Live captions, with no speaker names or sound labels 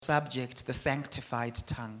subject, the sanctified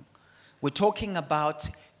tongue. We're talking about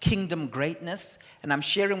kingdom greatness, and I'm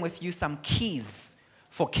sharing with you some keys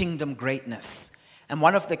for kingdom greatness. And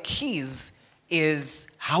one of the keys is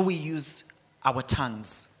how we use our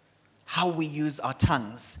tongues. How we use our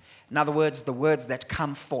tongues. In other words, the words that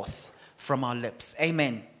come forth from our lips.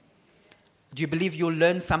 Amen. Do you believe you'll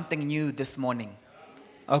learn something new this morning?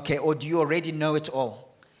 Okay, or do you already know it all?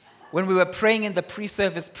 When we were praying in the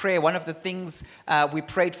pre-service prayer, one of the things we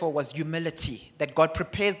prayed for was humility, that God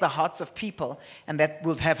prepares the hearts of people and that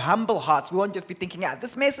we'll have humble hearts. We won't just be thinking,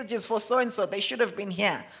 this message is for so-and-so, they should have been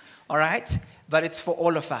here, all right? But it's for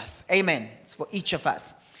all of us. Amen. It's for each of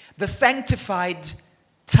us. The sanctified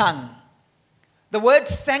tongue. The word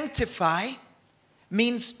sanctify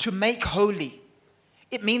means to make holy.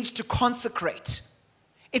 It means to consecrate.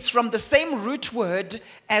 It's from the same root word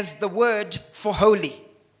as the word for holy.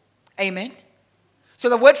 Amen. So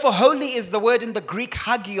the word for holy is the word in the Greek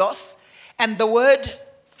hagios, and the word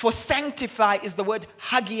for sanctify is the word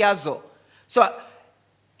hagiazo. So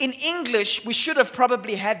in English, we should have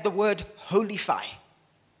probably had the word holify.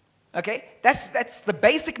 Okay? That's the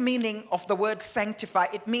basic meaning of the word sanctify.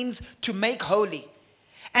 It means to make holy.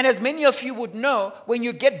 And as many of you would know, when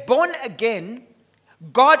you get born again,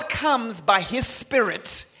 God comes by His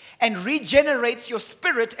Spirit and regenerates your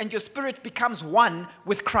spirit, and your spirit becomes one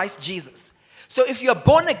with Christ Jesus. So if you're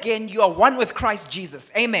born again, you are one with Christ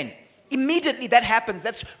Jesus. Amen. Immediately that happens.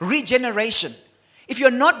 That's regeneration. If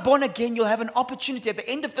you're not born again, you'll have an opportunity at the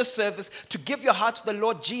end of the service to give your heart to the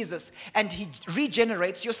Lord Jesus, and He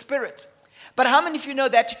regenerates your spirit. But how many of you know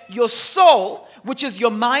that your soul, which is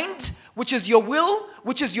your mind, which is your will,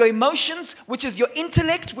 which is your emotions, which is your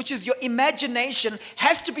intellect, which is your imagination,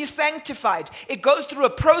 has to be sanctified? It goes through a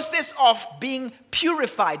process of being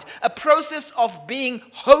purified, a process of being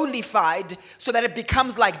holified, so that it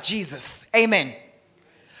becomes like Jesus. Amen.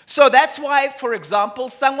 So that's why, for example,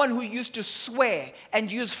 someone who used to swear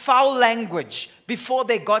and use foul language before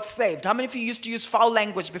they got saved. How many of you used to use foul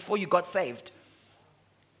language before you got saved?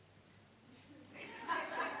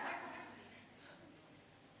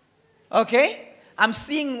 Okay, I'm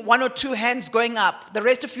seeing one or two hands going up. The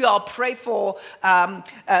rest of you, I'll pray for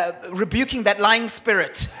rebuking that lying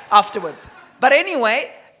spirit afterwards. But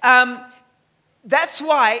anyway, that's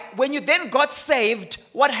why when you then got saved,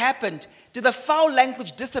 what happened? Did the foul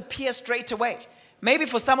language disappear straight away? Maybe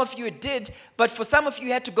for some of you it did, but for some of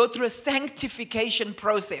you had to go through a sanctification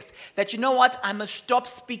process. That, you know what, I must stop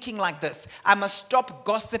speaking like this. I must stop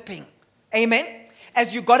gossiping. Amen?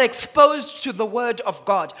 As you got exposed to the word of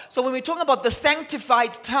God. So when we're talking about the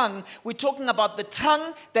sanctified tongue, we're talking about the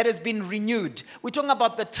tongue that has been renewed. We're talking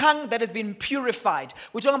about the tongue that has been purified.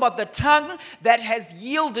 We're talking about the tongue that has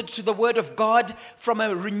yielded to the word of God from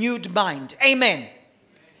a renewed mind. Amen.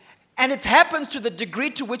 And it happens to the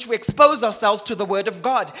degree to which we expose ourselves to the word of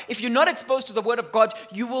God. If you're not exposed to the word of God,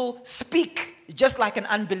 you will speak just like an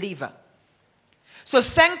unbeliever. So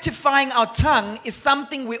sanctifying our tongue is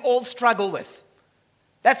something we all struggle with.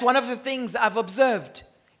 That's one of the things I've observed.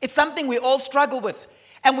 It's something we all struggle with.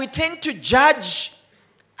 And we tend to judge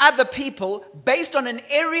other people based on an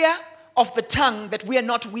area of the tongue that we are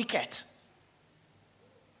not weak at.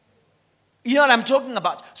 You know what I'm talking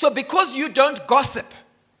about? So because you don't gossip,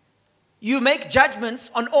 you make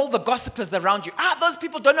judgments on all the gossipers around you. Those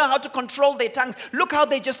people don't know how to control their tongues. Look how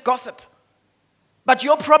they just gossip. But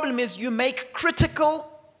your problem is you make critical,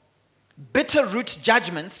 bitter root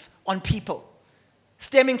judgments on people,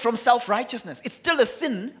 stemming from self-righteousness. It's still a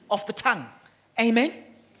sin of the tongue. Amen?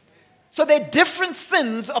 So there are different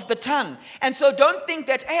sins of the tongue. And so don't think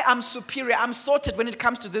that, hey, I'm superior, I'm sorted when it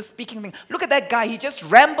comes to this speaking thing. Look at that guy. He just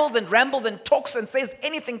rambles and talks and says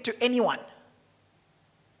anything to anyone.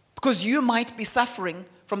 Because you might be suffering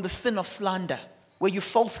from the sin of slander, where you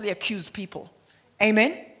falsely accuse people.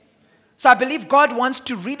 Amen? So I believe God wants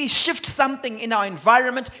to really shift something in our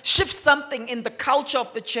environment, shift something in the culture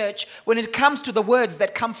of the church when it comes to the words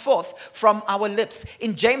that come forth from our lips.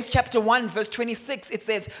 In James chapter 1 verse 26, it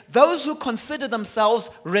says, those who consider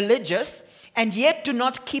themselves religious and yet do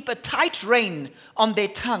not keep a tight rein on their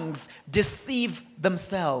tongues deceive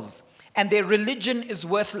themselves, and their religion is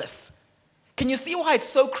worthless. Can you see why it's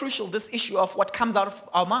so crucial, this issue of what comes out of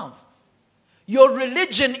our mouths? Your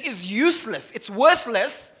religion is useless. It's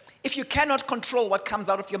worthless if you cannot control what comes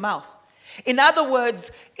out of your mouth. In other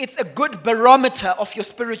words, it's a good barometer of your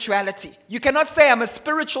spirituality. You cannot say, I'm a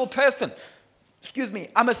spiritual person.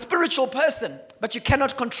 I'm a spiritual person, but you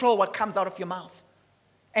cannot control what comes out of your mouth.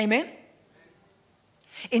 Amen?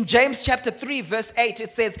 In James chapter 3, verse 8,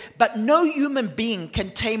 it says, but no human being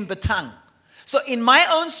can tame the tongue. So in my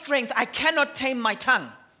own strength, I cannot tame my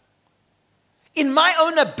tongue. In my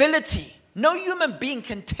own ability, no human being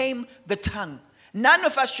can tame the tongue. None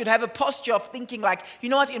of us should have a posture of thinking like, you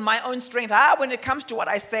know what, in my own strength, when it comes to what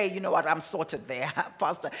I say, you know what, I'm sorted there,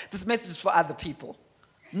 Pastor. This message is for other people.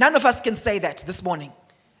 None of us can say that this morning.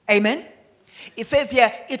 Amen? It says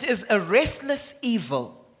here, it is a restless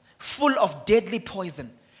evil, full of deadly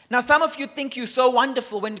poison. Now, some of you think you're so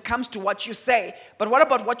wonderful when it comes to what you say, but what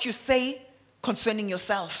about what you say concerning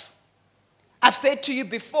yourself? I've said to you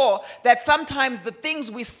before that sometimes the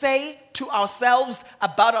things we say to ourselves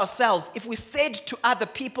about ourselves, if we said to other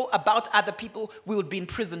people about other people, we would be in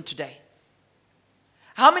prison today.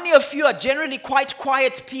 How many of you are generally quite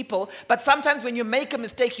quiet people, but sometimes when you make a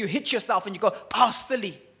mistake, you hit yourself and you go, oh,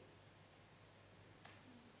 silly.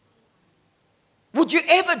 Would you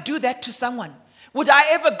ever do that to someone? Would I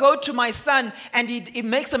ever go to my son and he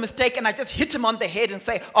makes a mistake and I just hit him on the head and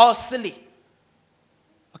say, oh, silly?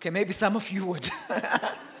 Okay, maybe some of you would.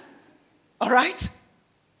 All right?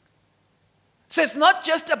 So it's not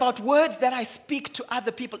just about words that I speak to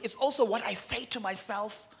other people. It's also what I say to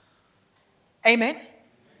myself. Amen?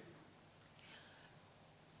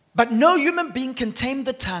 But no human being can tame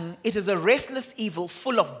the tongue. It is a restless evil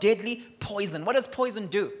full of deadly poison. What does poison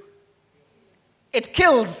do? It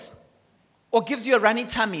kills or gives you a runny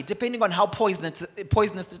tummy, depending on how poisonous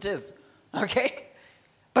it is. Okay?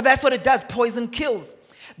 But that's what it does. Poison kills.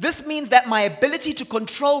 This means that my ability to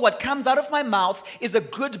control what comes out of my mouth is a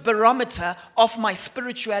good barometer of my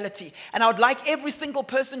spirituality. And I would like every single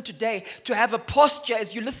person today to have a posture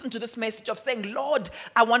as you listen to this message of saying, Lord,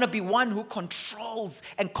 I want to be one who controls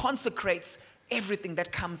and consecrates everything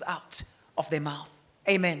that comes out of their mouth.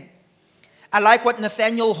 Amen. I like what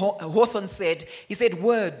Nathaniel Hawthorne said. He said,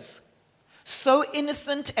 words, so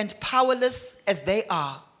innocent and powerless as they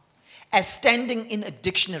are, as standing in a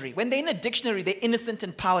dictionary. When they're in a dictionary, they're innocent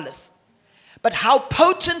and powerless. But how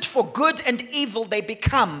potent for good and evil they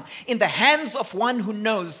become in the hands of one who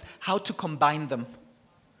knows how to combine them.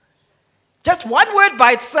 Just one word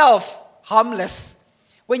by itself, harmless.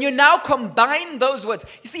 When you now combine those words,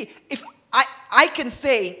 you see, if I can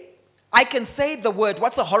say the word,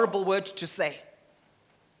 what's a horrible word to say?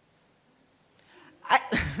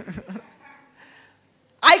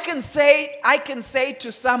 I can say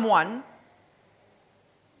to someone,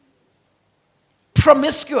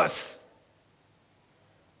 promiscuous.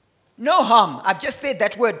 No harm. I've just said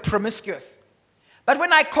that word, promiscuous. But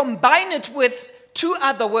when I combine it with two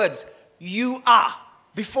other words, you are,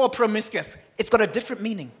 before promiscuous, it's got a different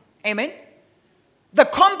meaning. Amen? The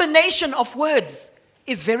combination of words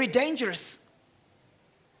is very dangerous.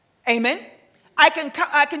 Amen? I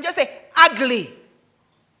can just say ugly.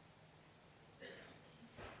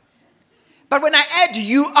 But when I add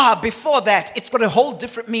you are before that, it's got a whole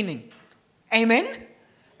different meaning. Amen?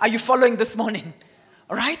 Are you following this morning?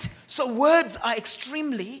 All right? So words are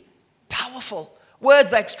extremely powerful.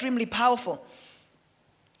 Words are extremely powerful.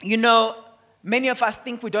 You know, many of us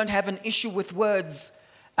think we don't have an issue with words.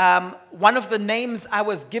 One of the names I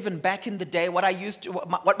was given back in the day,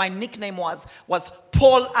 what my nickname was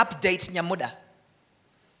Paul Update Nyamuda.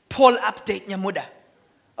 Paul Update Nyamuda.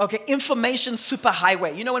 Okay, information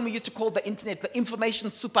superhighway. You know when we used to call the internet the information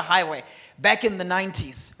superhighway back in the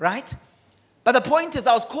 90s, right? But the point is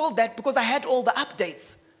I was called that because I had all the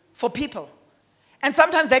updates for people. And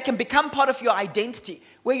sometimes that can become part of your identity,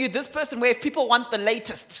 where you're this person where if people want the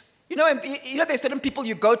latest, there's certain people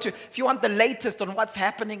you go to if you want the latest on what's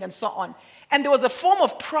happening and so on. And there was a form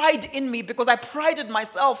of pride in me because I prided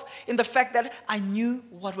myself in the fact that I knew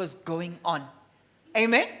what was going on.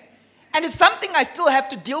 Amen? And it's something I still have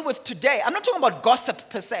to deal with today. I'm not talking about gossip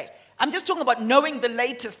per se. I'm just talking about knowing the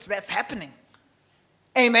latest that's happening.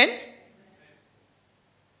 Amen?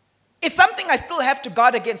 It's something I still have to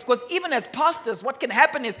guard against because even as pastors, what can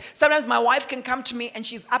happen is sometimes my wife can come to me and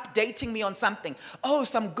she's updating me on something. Oh,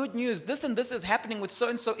 some good news. This and this is happening with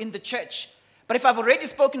so-and-so in the church. But if I've already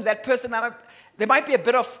spoken to that person, there might be a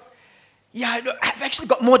bit of, I've actually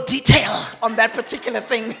got more detail on that particular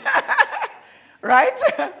thing. Right?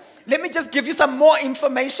 Let me just give you some more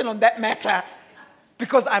information on that matter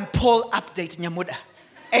because I'm Paul Update Nyamuda.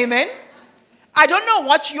 Amen? I don't know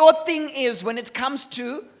what your thing is when it comes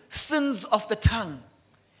to sins of the tongue.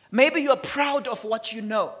 Maybe you're proud of what you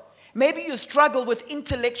know. Maybe you struggle with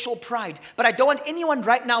intellectual pride. But I don't want anyone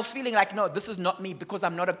right now feeling like, no, this is not me because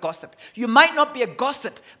I'm not a gossip. You might not be a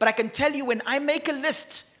gossip, but I can tell you when I make a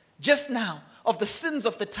list just now of the sins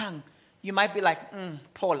of the tongue, you might be like,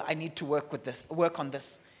 Paul, I need to work on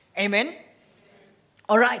this. Amen?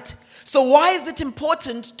 All right. So why is it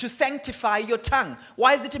important to sanctify your tongue?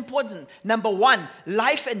 Why is it important? Number one,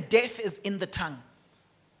 life and death is in the tongue.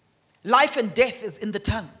 Life and death is in the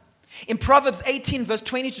tongue. In Proverbs 18, verse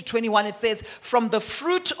 20 to 21, it says, from the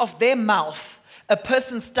fruit of their mouth, a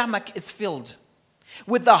person's stomach is filled.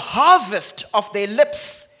 With the harvest of their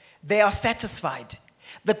lips, they are satisfied.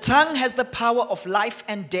 The tongue has the power of life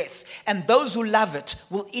and death, and those who love it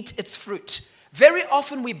will eat its fruit. Very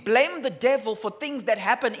often we blame the devil for things that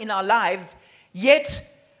happen in our lives, yet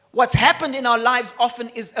what's happened in our lives often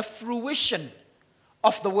is a fruition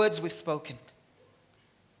of the words we've spoken.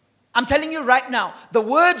 I'm telling you right now, the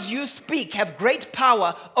words you speak have great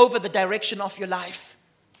power over the direction of your life.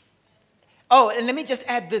 Oh, and let me just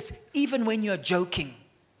add this, even when you're joking.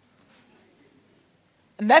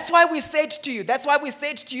 And that's why we said to you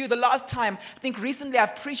the last time, I think recently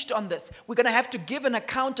I've preached on this, we're going to have to give an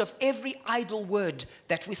account of every idle word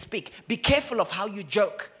that we speak. Be careful of how you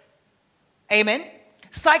joke. Amen?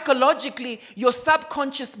 Psychologically, your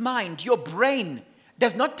subconscious mind, your brain,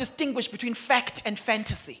 does not distinguish between fact and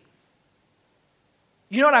fantasy.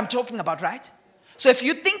 You know what I'm talking about, right? So if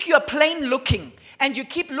you think you're plain looking and you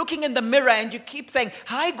keep looking in the mirror and you keep saying,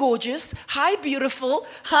 hi, gorgeous, hi, beautiful,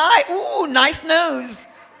 hi, ooh, nice nose.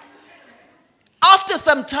 After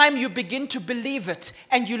some time, you begin to believe it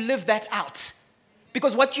and you live that out.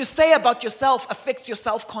 Because what you say about yourself affects your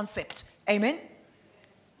self-concept. Amen?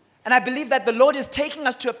 And I believe that the Lord is taking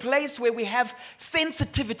us to a place where we have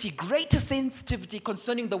sensitivity, greater sensitivity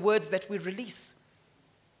concerning the words that we release.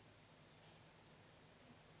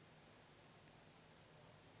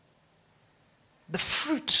 The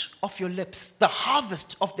fruit of your lips, the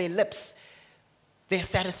harvest of their lips, they're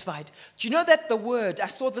satisfied. Do you know that the word, I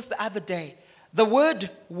saw this the other day, the word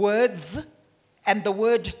words and the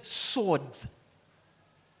word swords,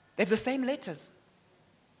 they have the same letters.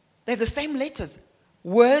 They have the same letters.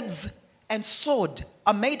 Words and sword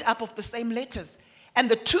are made up of the same letters.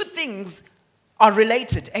 And the two things are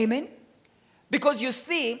related. Amen? Because you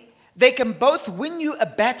see, they can both win you a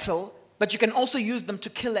battle, but you can also use them to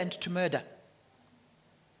kill and to murder.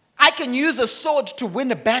 I can use a sword to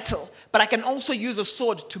win a battle, but I can also use a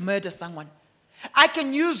sword to murder someone. I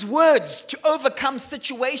can use words to overcome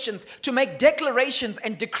situations, to make declarations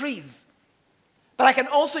and decrees. But I can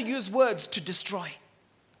also use words to destroy.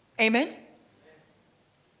 Amen?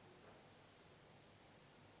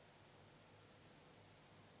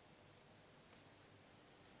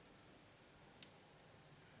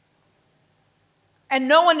 And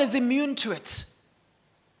no one is immune to it.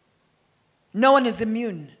 No one is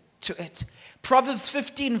immune to it. Proverbs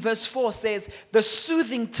 15 verse 4 says, the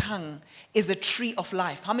soothing tongue is a tree of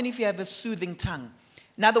life. How many of you have a soothing tongue?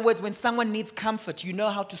 In other words, when someone needs comfort, you know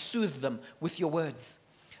how to soothe them with your words.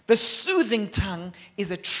 The soothing tongue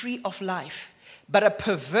is a tree of life, but a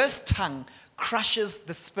perverse tongue crushes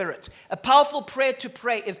the spirit. A powerful prayer to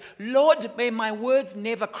pray is, Lord, may my words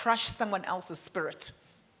never crush someone else's spirit.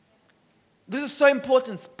 This is so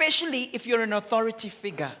important, especially if you're an authority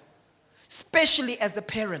figure. Especially as a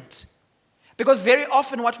parent. Because very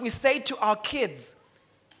often what we say to our kids,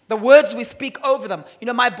 the words we speak over them. You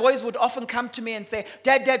know, my boys would often come to me and say,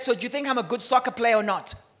 Dad, so do you think I'm a good soccer player or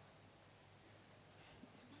not?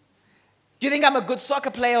 Do you think I'm a good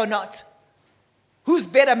soccer player or not? Who's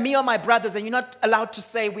better, me or my brothers? And you're not allowed to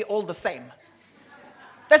say we're all the same.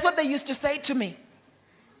 That's what they used to say to me.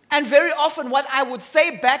 And very often what I would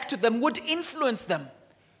say back to them would influence them.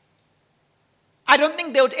 I don't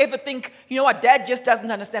think they would ever think, you know what, Dad just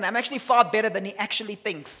doesn't understand. I'm actually far better than he actually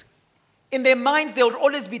thinks. In their minds, there would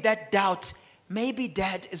always be that doubt. Maybe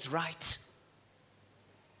Dad is right.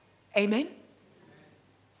 Amen?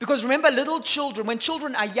 Because remember, little children, when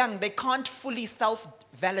children are young, they can't fully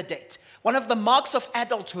self-validate. One of the marks of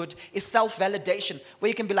adulthood is self-validation, where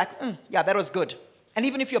you can be like, yeah, that was good. And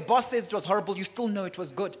even if your boss says it was horrible, you still know it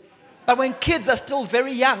was good. But when kids are still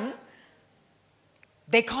very young,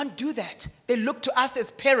 they can't do that. They look to us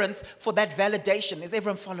as parents for that validation. Is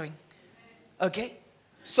everyone following? Okay?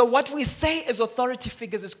 So what we say as authority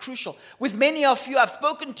figures is crucial. With many of you, I've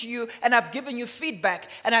spoken to you and I've given you feedback.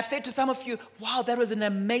 And I've said to some of you, wow, that was an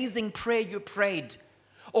amazing prayer you prayed.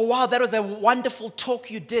 Or wow, that was a wonderful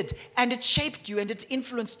talk you did. And it shaped you and it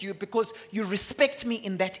influenced you because you respect me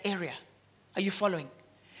in that area. Are you following?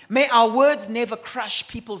 May our words never crush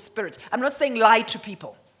people's spirits. I'm not saying lie to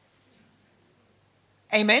people.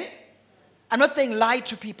 Amen? I'm not saying lie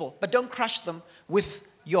to people, but don't crush them with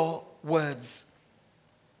your words.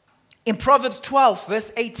 In Proverbs 12,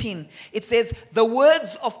 verse 18, it says, the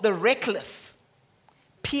words of the reckless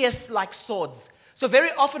pierce like swords. So very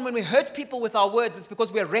often when we hurt people with our words, it's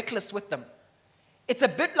because we're reckless with them. It's a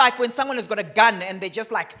bit like when someone has got a gun and they're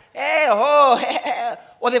just like, hey, ho, hey,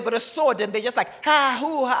 or they've got a sword and they're just like, ha,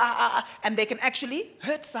 hoo, ha, ha, and they can actually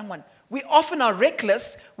hurt someone. We often are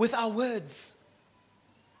reckless with our words.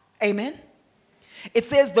 Amen? It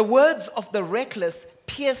says, the words of the reckless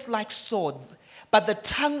pierce like swords, but the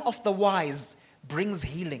tongue of the wise brings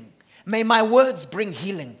healing. May my words bring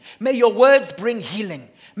healing. May your words bring healing.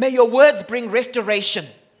 May your words bring restoration.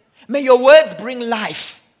 May your words bring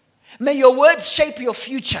life. May your words shape your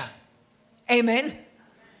future. Amen?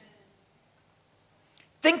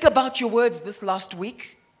 Think about your words this last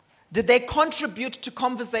week. Did they contribute to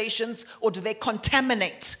conversations or did they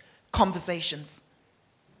contaminate conversations?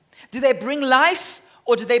 Did they bring life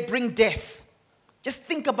or did they bring death? Just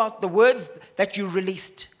think about the words that you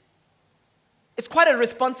released. It's quite a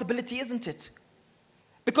responsibility, isn't it?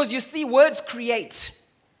 Because you see, words create.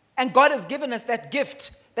 And God has given us that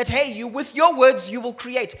gift that, hey, you with your words, you will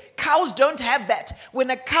create. Cows don't have that. When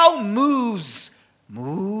a cow moos,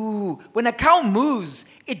 when a cow moos,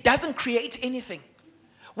 it doesn't create anything.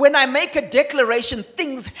 When I make a declaration,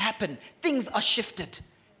 things happen. Things are shifted.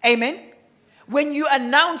 Amen? When you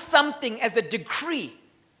announce something as a decree,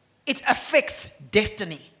 it affects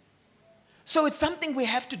destiny. So it's something we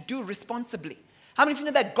have to do responsibly. How many of you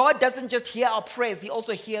know that God doesn't just hear our prayers, He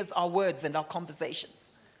also hears our words and our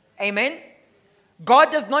conversations? Amen?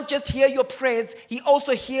 God does not just hear your prayers, He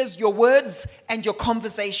also hears your words and your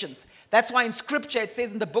conversations. That's why in Scripture it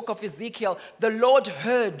says in the book of Ezekiel, the Lord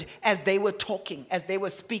heard as they were talking, as they were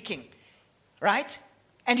speaking. Right?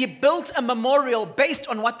 And He built a memorial based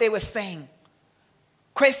on what they were saying.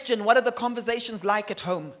 Question, what are the conversations like at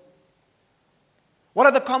home? What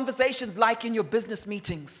are the conversations like in your business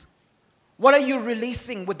meetings? What are you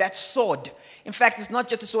releasing with that sword? In fact, it's not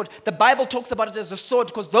just a sword. The Bible talks about it as a sword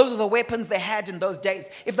because those are the weapons they had in those days.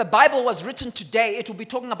 If the Bible was written today, it would be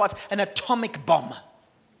talking about an atomic bomb.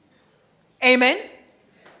 Amen?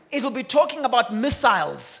 It will be talking about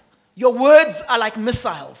missiles. Your words are like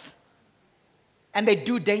missiles. And they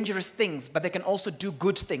do dangerous things, but they can also do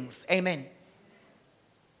good things. Amen.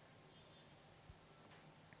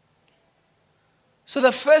 So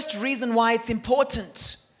the first reason why it's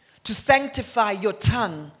important to sanctify your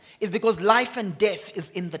tongue is because life and death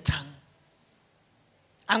is in the tongue.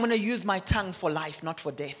 I'm going to use my tongue for life, not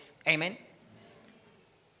for death. Amen?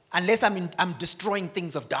 Unless I'm destroying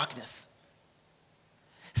things of darkness.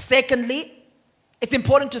 Secondly, it's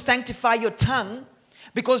important to sanctify your tongue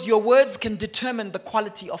because your words can determine the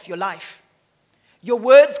quality of your life. Your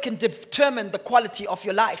words can determine the quality of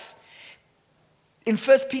your life. In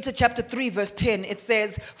 1 Peter chapter 3, verse 10, it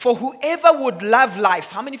says, for whoever would love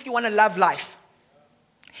life, how many of you want to love life?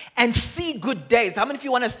 And see good days. How many of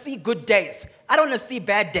you want to see good days? I don't want to see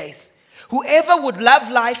bad days. Whoever would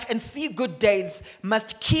love life and see good days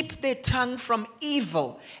must keep their tongue from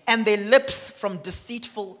evil and their lips from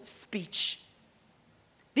deceitful speech.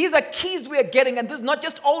 These are keys we are getting, and this is not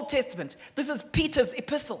just Old Testament. This is Peter's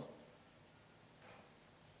epistle.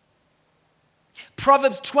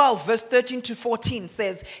 Proverbs 12, verse 13 to 14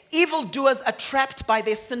 says, evildoers are trapped by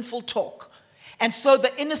their sinful talk, and so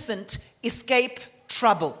the innocent escape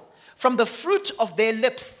trouble. From the fruit of their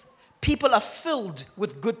lips, people are filled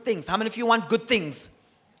with good things. How many of you want good things?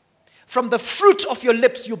 From the fruit of your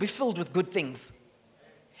lips, you'll be filled with good things.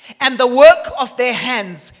 And the work of their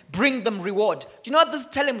hands bring them reward. Do you know what this is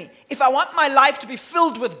telling me? If I want my life to be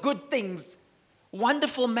filled with good things,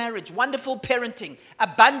 wonderful marriage, wonderful parenting,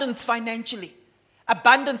 abundance financially,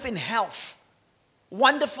 abundance in health,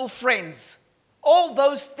 wonderful friends, all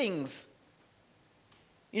those things,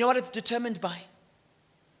 you know what it's determined by?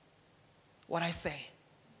 What I say.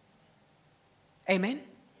 Amen?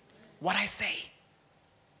 What I say.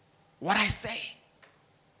 What I say.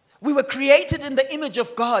 We were created in the image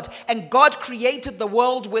of God, and God created the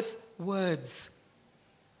world with words.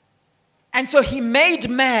 And so He made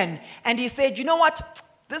man, and He said, you know what?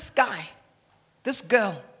 This guy, this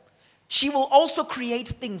girl, she will also create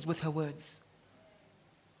things with her words.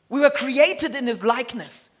 We were created in His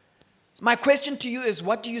likeness. My question to you is,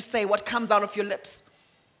 what do you say? What comes out of your lips?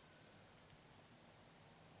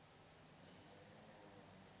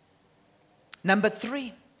 Number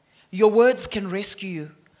 3, your words can rescue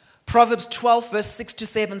you. Proverbs 12, verse 6 to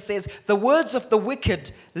 7 says, the words of the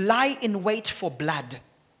wicked lie in wait for blood,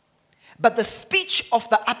 but the speech of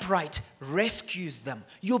the upright rescues them.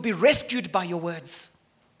 You'll be rescued by your words.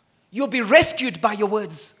 You'll be rescued by your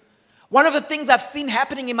words. One of the things I've seen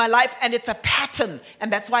happening in my life, and it's a pattern,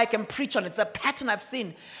 and that's why I can preach on it. It's a pattern I've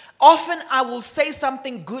seen. Often I will say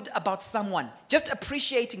something good about someone, just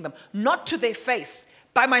appreciating them, not to their face.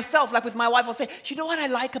 By myself, like with my wife, I'll say, you know what I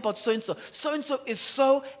like about so-and-so? So-and-so is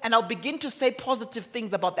so, and I'll begin to say positive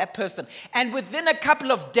things about that person. And within a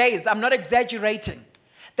couple of days, I'm not exaggerating,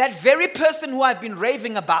 that very person who I've been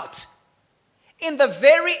raving about, in the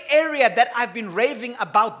very area that I've been raving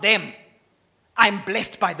about them, I'm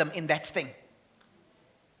blessed by them in that thing.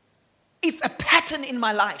 It's a pattern in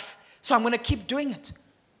my life, so I'm going to keep doing it.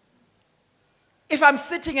 If I'm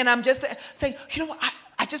sitting and I'm just saying, you know what,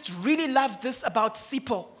 I just really love this about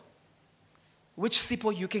Sipho. Which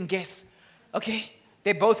Sipho you can guess. Okay?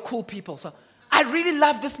 They're both cool people. So I really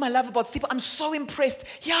love this, my love about Sipho. I'm so impressed.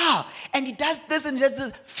 Yeah. And he does this and does this.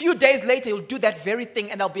 A few days later, he'll do that very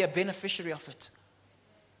thing and I'll be a beneficiary of it.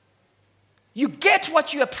 You get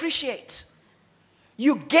what you appreciate.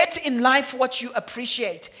 You get in life what you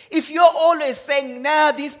appreciate. If you're always saying,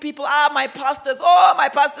 nah, these people are my pastors. Oh, my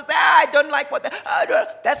pastors, I don't like what they...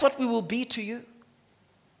 That's what we will be to you.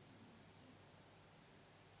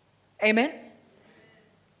 Amen?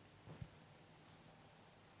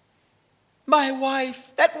 My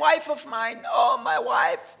wife, that wife of mine, oh, my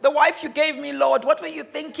wife, the wife you gave me, Lord, what were you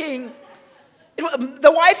thinking?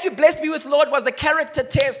 The wife you blessed me with, Lord, was a character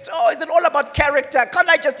test. Oh, is it all about character? Can't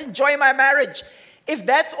I just enjoy my marriage? If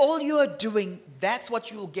that's all you are doing, that's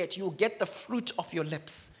what you'll get. You'll get the fruit of your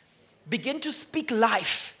lips. Begin to speak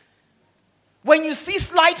life. When you see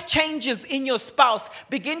slight changes in your spouse,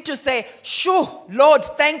 begin to say, sure, Lord,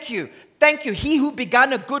 thank you. Thank you. He who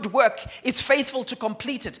began a good work is faithful to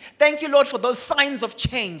complete it. Thank you, Lord, for those signs of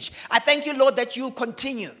change. I thank you, Lord, that you'll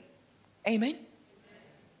continue. Amen.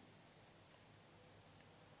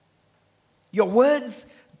 Your words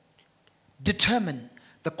determine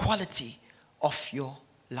the quality of your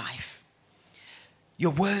life.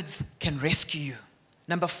 Your words can rescue you.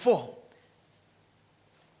 Number 4,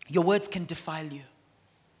 your words can defile you.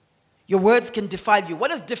 Your words can defile you.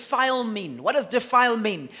 What does defile mean? What does defile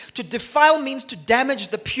mean? To defile means to damage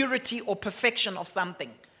the purity or perfection of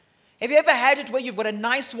something. Have you ever had it where you've got a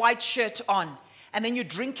nice white shirt on and then you're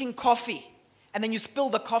drinking coffee and then you spill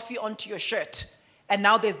the coffee onto your shirt and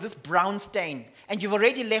now there's this brown stain and you've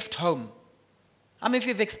already left home? How many of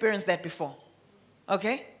you have experienced that before?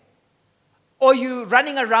 Okay? Or you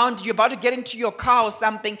running around, you're about to get into your car or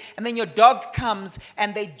something, and then your dog comes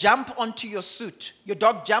and they jump onto your suit. Your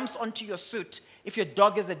dog jumps onto your suit. If your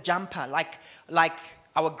dog is a jumper, like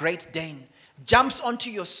our Great Dane, jumps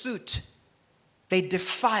onto your suit, they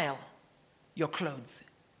defile your clothes.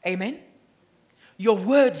 Amen? Your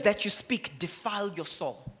words that you speak defile your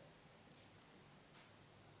soul.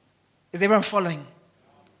 Is everyone following?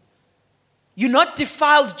 You're not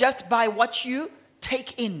defiled just by what you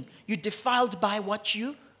take in. You're defiled by what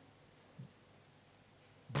you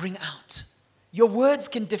bring out. Your words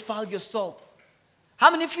can defile your soul.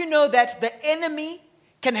 How many of you know that the enemy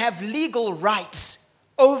can have legal rights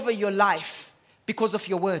over your life because of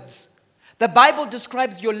your words? The Bible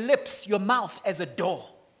describes your lips, your mouth, as a door.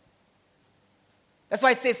 That's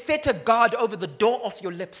why it says, set a guard over the door of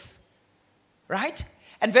your lips. Right?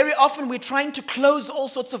 And very often we're trying to close all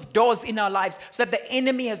sorts of doors in our lives so that the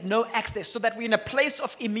enemy has no access, so that we're in a place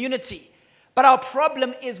of immunity. But our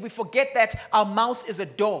problem is we forget that our mouth is a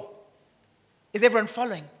door. Is everyone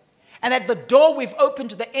following? And that the door we've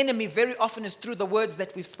opened to the enemy very often is through the words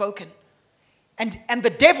that we've spoken. And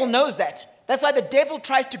the devil knows that. That's why the devil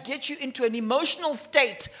tries to get you into an emotional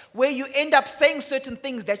state where you end up saying certain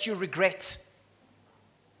things that you regret.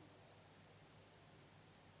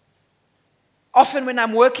 Often when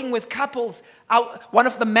I'm working with couples, one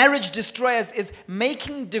of the marriage destroyers is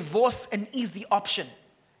making divorce an easy option.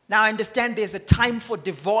 Now I understand there's a time for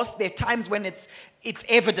divorce. There are times when it's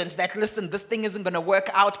evident that, listen, this thing isn't going to work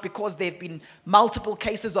out because there have been multiple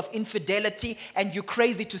cases of infidelity and you're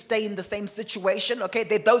crazy to stay in the same situation. Okay,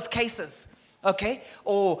 there are those cases. Okay,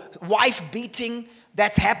 or wife beating,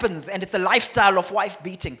 that happens, and it's a lifestyle of wife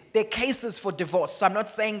beating. There are cases for divorce. So I'm not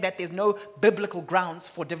saying that there's no biblical grounds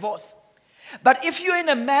for divorce. But if you're in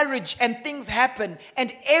a marriage and things happen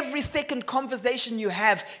and every second conversation you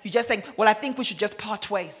have, you're just saying, well, I think we should just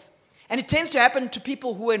part ways. And it tends to happen to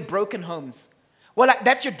people who are in broken homes. Well,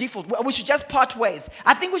 that's your default. Well, we should just part ways.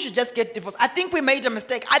 I think we should just get divorced. I think we made a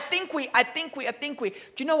mistake. I think we. Do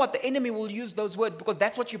you know what? The enemy will use those words because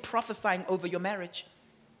that's what you're prophesying over your marriage.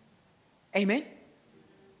 Amen?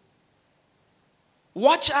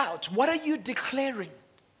 Watch out. What are you declaring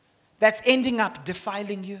that's ending up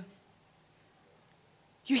defiling you?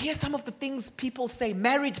 You hear some of the things people say,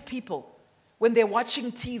 married people, when they're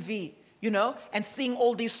watching TV, and seeing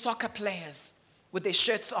all these soccer players with their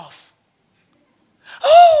shirts off.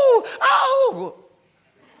 Oh!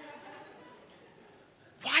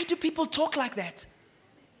 Why do people talk like that?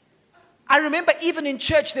 I remember even in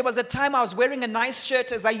church, there was a time I was wearing a nice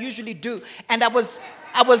shirt as I usually do, and I was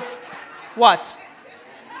what?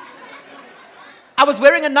 I was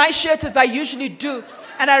wearing a nice shirt as I usually do,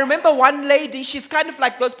 And I remember one lady, she's kind of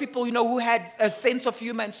like those people, who had a sense of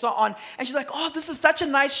humor and so on. And she's like, oh, this is such a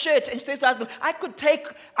nice shirt. And she says to her husband, I could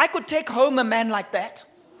take home a man like that.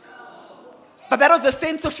 But that was the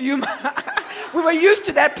sense of humor. We were used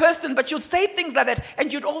to that person, but you'd say things like that.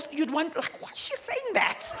 And you'd wonder, like, why is she saying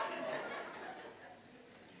that?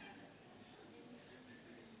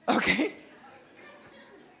 Okay?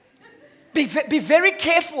 Be very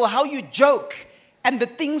careful how you joke and the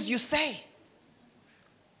things you say.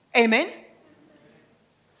 Amen?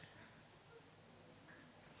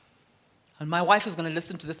 And my wife is going to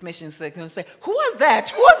listen to this message and say, who was that?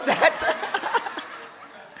 Who was that?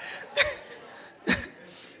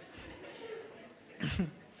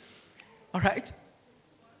 All right?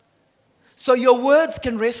 So your words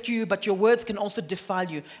can rescue you, but your words can also defile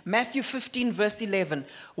you. Matthew 15, verse 11.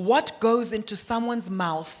 What goes into someone's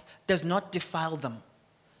mouth does not defile them.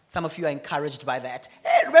 Some of you are encouraged by that.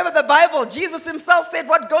 Hey, remember the Bible. Jesus himself said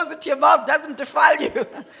what goes into your mouth doesn't defile you.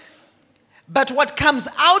 But what comes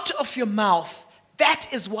out of your mouth,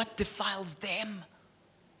 that is what defiles them.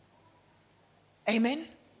 Amen?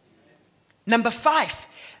 Number 5.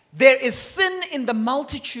 There is sin in the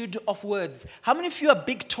multitude of words. How many of you are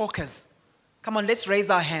big talkers? Come on, let's raise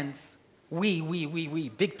our hands. We,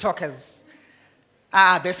 big talkers.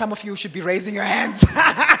 There's some of you who should be raising your hands.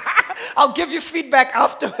 I'll give you feedback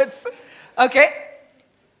afterwards. Okay?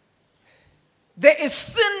 There is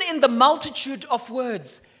sin in the multitude of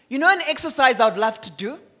words. You know an exercise I would love to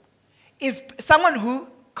do? Is someone who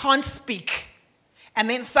can't speak and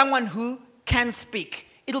then someone who can speak.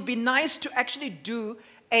 It'll be nice to actually do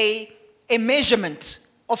a measurement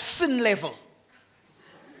of sin level.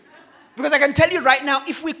 Because I can tell you right now,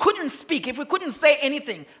 if we couldn't speak, if we couldn't say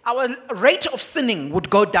anything, our rate of sinning would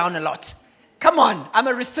go down a lot. Come on, I'm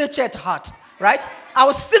a researcher at heart, right?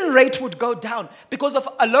 Our sin rate would go down because of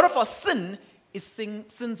a lot of our sin is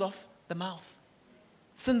sins of the mouth,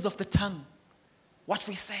 sins of the tongue, what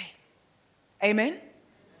we say. Amen?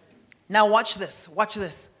 Now watch this, watch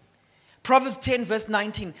this. Proverbs 10 verse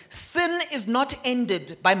 19, sin is not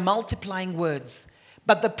ended by multiplying words,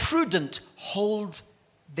 but the prudent hold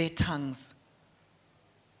their tongues.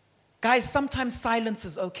 Guys, sometimes silence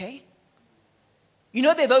is okay. You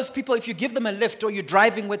know, there are those people, if you give them a lift or you're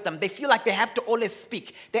driving with them, they feel like they have to always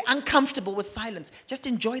speak. They're uncomfortable with silence. Just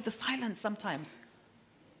enjoy the silence sometimes.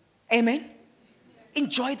 Amen?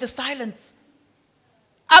 Enjoy the silence.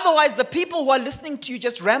 Otherwise, the people who are listening to you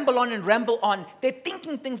just ramble on and ramble on. They're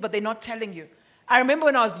thinking things, but they're not telling you. I remember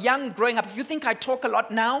when I was young growing up, if you think I talk a lot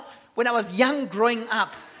now, when I was young growing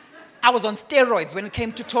up, I was on steroids when it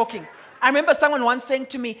came to talking. I remember someone once saying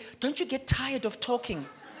to me, don't you get tired of talking?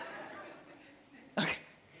 Okay.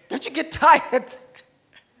 Don't you get tired?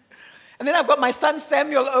 And then I've got my son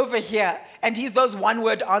Samuel over here, and he's those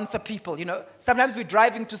one-word answer people, Sometimes we're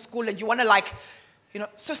driving to school and you want to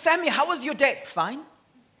so Sammy, how was your day? Fine.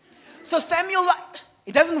 So Samuel,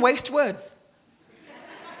 it doesn't waste words.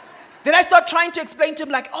 Then I start trying to explain to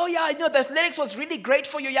him oh yeah, I know the athletics was really great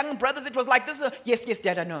for your young brothers. It was like this. Yes,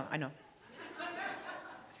 Dad, I know.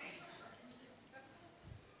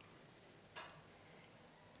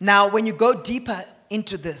 Now, when you go deeper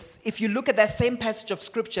into this, if you look at that same passage of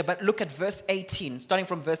scripture, but look at verse 18, starting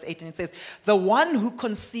from verse 18, it says, the one who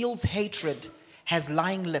conceals hatred has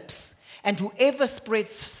lying lips, and whoever spreads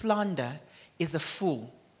slander is a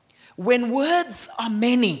fool. When words are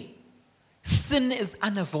many, sin is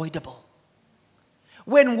unavoidable.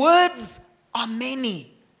 When words are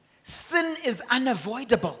many, sin is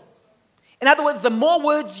unavoidable. In other words, the more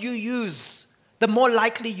words you use, the more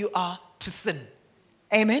likely you are to sin.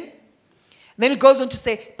 Amen? Then it goes on to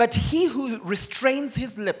say, but he who restrains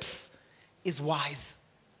his lips is wise.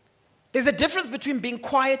 There's a difference between being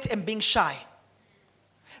quiet and being shy.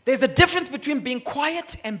 There's a difference between being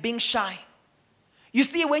quiet and being shy. You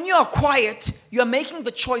see, when you are quiet, you are making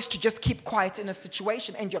the choice to just keep quiet in a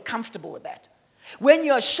situation, and you're comfortable with that. When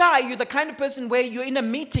you're shy, you're the kind of person where you're in a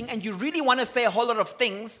meeting and you really want to say a whole lot of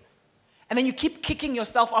things, and then you keep kicking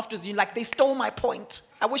yourself afterwards. You're like, they stole my point.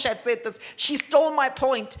 I wish I'd said this. She stole my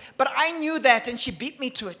point, but I knew that and she beat me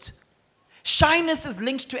to it. Shyness is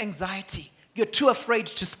linked to anxiety. You're too afraid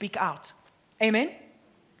to speak out. Amen?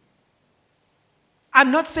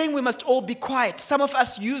 I'm not saying we must all be quiet. Some of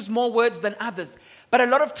us use more words than others. But a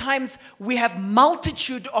lot of times we have a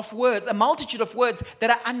multitude of words that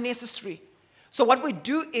are unnecessary. So what we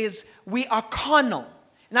do is we are carnal.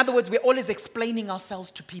 In other words, we're always explaining ourselves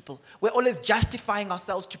to people. We're always justifying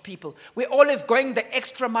ourselves to people. We're always going the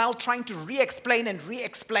extra mile trying to re-explain and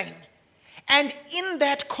re-explain. And in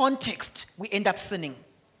that context, we end up sinning.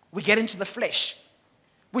 We get into the flesh.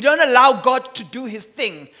 We don't allow God to do his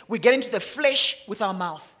thing. We get into the flesh with our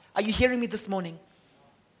mouth. Are you hearing me this morning?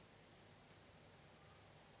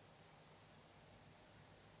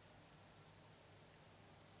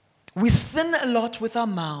 We sin a lot with our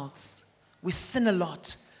mouths. We sin a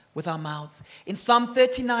lot with our mouths. In Psalm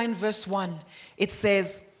 39 verse 1, it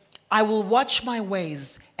says, I will watch my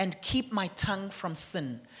ways and keep my tongue from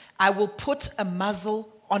sin. I will put a muzzle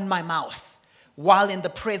on my mouth while in the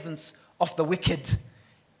presence of the wicked.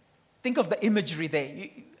 Think of the imagery there.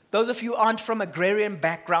 Those of you who aren't from agrarian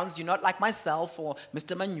backgrounds, you're not like myself or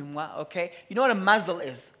Mr. Manyumwa, okay? You know what a muzzle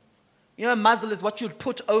is? You know, a muzzle is what you'd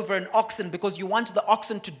put over an oxen because you want the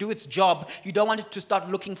oxen to do its job. You don't want it to start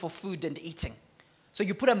looking for food and eating. So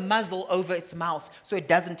you put a muzzle over its mouth so it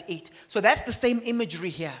doesn't eat. So that's the same imagery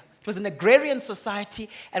here. It was an agrarian society,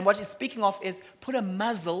 and what he's speaking of is put a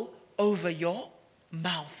muzzle over your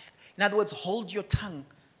mouth. In other words, hold your tongue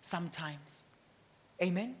sometimes.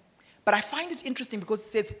 Amen? But I find it interesting because it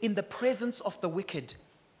says, in the presence of the wicked.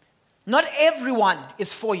 Not everyone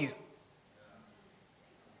is for you.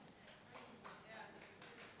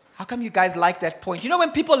 How come you guys like that point? You know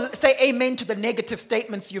when people say amen to the negative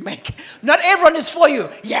statements you make? Not everyone is for you.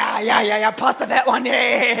 Yeah, Pastor, that one.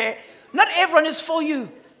 Yeah. Not everyone is for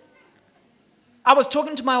you. I was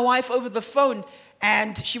talking to my wife over the phone,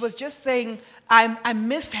 and she was just saying, I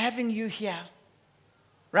miss having you here.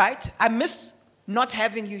 Right? I miss not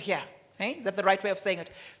having you here. Hey? Is that the right way of saying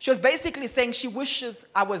it? She was basically saying she wishes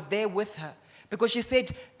I was there with her, because she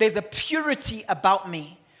said there's a purity about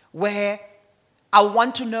me where I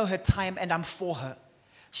want to know her time and I'm for her.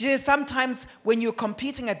 She says sometimes when you're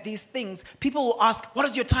competing at these things, people will ask, what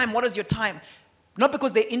is your time? What is your time? Not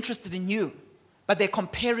because they're interested in you, but they're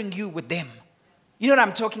comparing you with them. You know what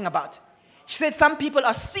I'm talking about? She said some people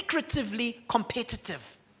are secretively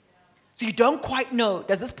competitive. So you don't quite know,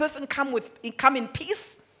 does this person come in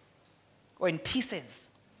peace or in pieces?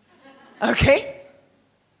 Okay?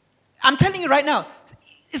 I'm telling you right now,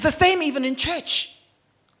 it's the same even in church.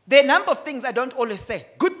 There are a number of things I don't always say.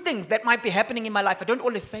 Good things that might be happening in my life, I don't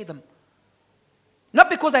always say them. Not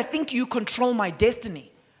because I think you control my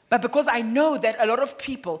destiny, but because I know that a lot of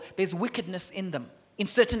people, there's wickedness in them, in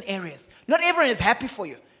certain areas. Not everyone is happy for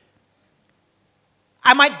you.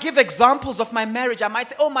 I might give examples of my marriage. I might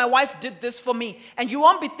say, oh, my wife did this for me. And you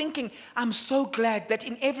won't be thinking, I'm so glad that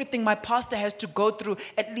in everything my pastor has to go through,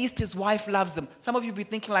 at least his wife loves him. Some of you will be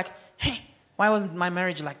thinking like, hey, why wasn't my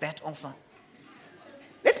marriage like that also?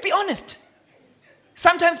 Let's be honest.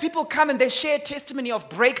 Sometimes people come and they share testimony of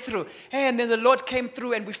breakthrough. Hey, and then the Lord came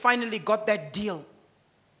through and we finally got that deal.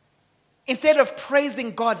 Instead of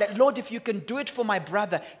praising God that, Lord, if you can do it for my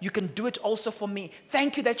brother, you can do it also for me.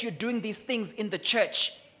 Thank you that you're doing these things in the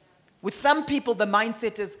church. With some people, the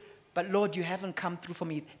mindset is, but Lord, you haven't come through for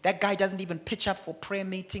me. That guy doesn't even pitch up for prayer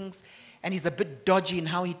meetings, and he's a bit dodgy in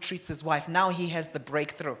how he treats his wife. Now he has the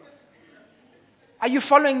breakthrough. Are you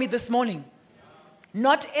following me this morning?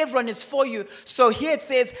 Not everyone is for you. So here it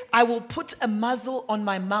says, I will put a muzzle on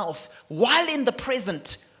my mouth while in the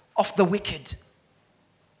presence of the wicked.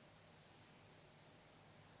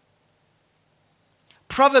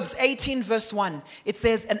 Proverbs 18 verse 1, it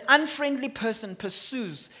says, an unfriendly person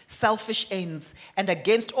pursues selfish ends and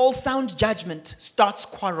against all sound judgment starts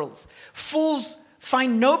quarrels. Fools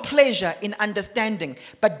find no pleasure in understanding,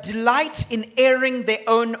 but delight in airing their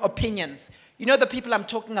own opinions. You know the people I'm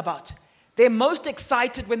talking about? They're most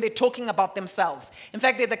excited when they're talking about themselves. In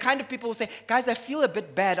fact, they're the kind of people who say, guys, I feel a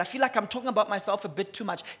bit bad. I feel like I'm talking about myself a bit too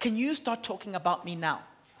much. Can you start talking about me now?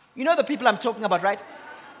 You know the people I'm talking about, right?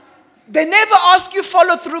 They never ask you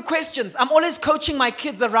follow-through questions. I'm always coaching my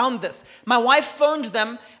kids around this. My wife phoned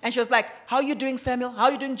them, and she was like, how are you doing, Samuel? How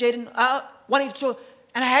are you doing, Jaden? Wanting to talk.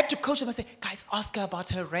 And I had to coach them and say, guys, ask her about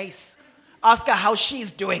her race. Ask her how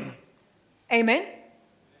she's doing. Amen?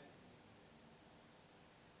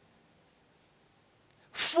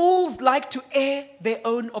 Fools like to air their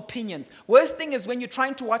own opinions. Worst thing is when you're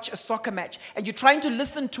trying to watch a soccer match and you're trying to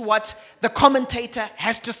listen to what the commentator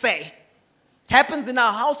has to say. It happens in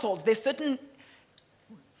our households. There's certain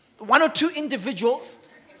one or two individuals.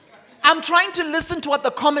 I'm trying to listen to what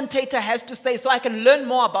the commentator has to say so I can learn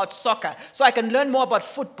more about soccer, so I can learn more about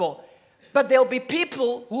football. But there'll be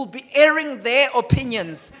people who will be airing their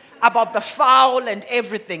opinions about the foul and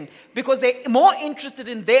everything because they're more interested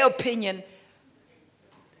in their opinion.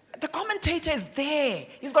 The commentator is there.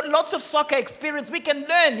 He's got lots of soccer experience. We can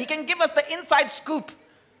learn. He can give us the inside scoop.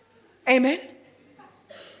 Amen?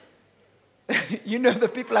 You know the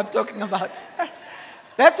people I'm talking about.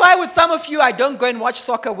 That's why with some of you, I don't go and watch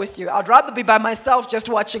soccer with you. I'd rather be by myself, just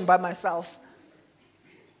watching by myself.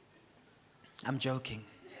 I'm joking.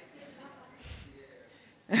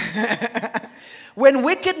 When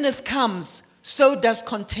wickedness comes, so does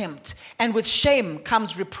contempt, and with shame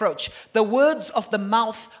comes reproach. The words of the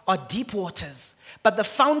mouth are deep waters, but the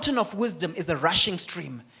fountain of wisdom is a rushing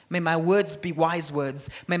stream. May my words be wise words.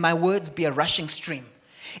 May my words be a rushing stream.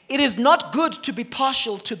 It is not good to be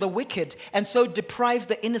partial to the wicked and so deprive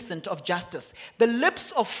the innocent of justice. The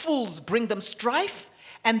lips of fools bring them strife,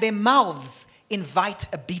 and their mouths invite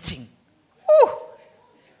a beating. Woo!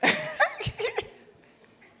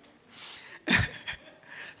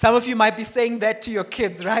 Some of you might be saying that to your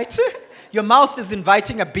kids, right? Your mouth is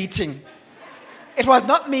inviting a beating. It was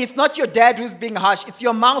not me. It's not your dad who's being harsh. It's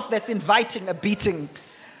your mouth that's inviting a beating.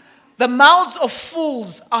 The mouths of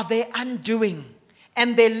fools are their undoing,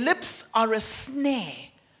 and their lips are a snare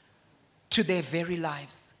to their very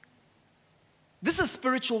lives. This is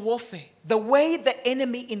spiritual warfare. The way the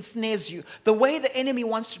enemy ensnares you, the way the enemy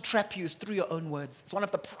wants to trap you is through your own words. It's one of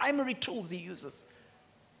the primary tools he uses.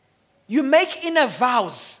 You make inner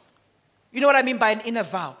vows. You know what I mean by an inner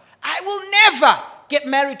vow? I will never get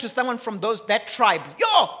married to someone from that tribe.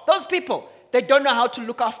 Those people, they don't know how to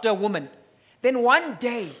look after a woman. Then one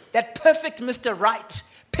day, that perfect Mr. Right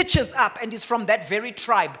pitches up and is from that very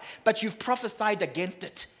tribe, but you've prophesied against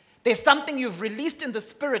it. There's something you've released in the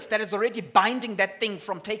spirit that is already binding that thing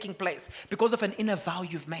from taking place because of an inner vow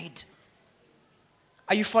you've made.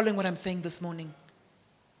 Are you following what I'm saying this morning?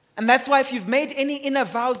 And that's why if you've made any inner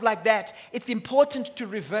vows like that, it's important to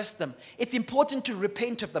reverse them. It's important to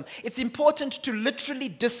repent of them. It's important to literally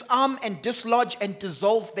disarm and dislodge and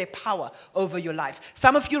dissolve their power over your life.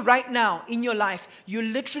 Some of you right now in your life, you're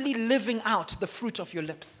literally living out the fruit of your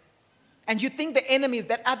lips. And you think the enemy is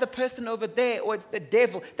that other person over there, or it's the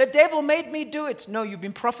devil. The devil made me do it. No, you've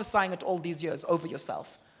been prophesying it all these years over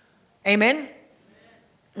yourself. Amen?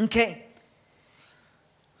 Okay.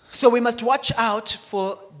 So we must watch out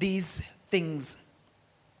for these things.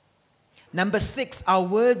 Number 6, our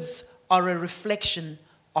words are a reflection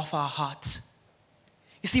of our heart.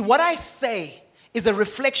 You see, what I say is a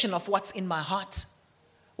reflection of what's in my heart.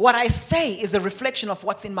 What I say is a reflection of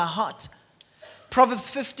what's in my heart. Proverbs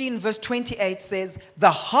 15 verse 28 says,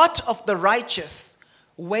 the heart of the righteous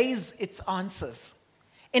weighs its answers.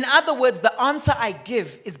 In other words, the answer I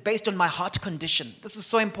give is based on my heart condition. This is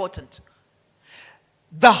so important.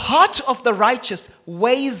 The heart of the righteous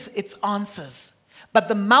weighs its answers, but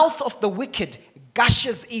the mouth of the wicked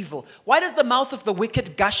gushes evil. Why does the mouth of the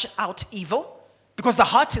wicked gush out evil? Because the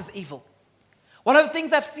heart is evil. One of the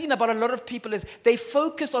things I've seen about a lot of people is they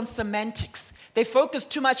focus on semantics. They focus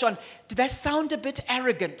too much on, did that sound a bit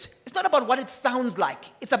arrogant? It's not about what it sounds like.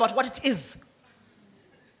 It's about what it is.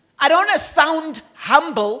 I don't want to sound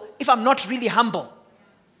humble if I'm not really humble.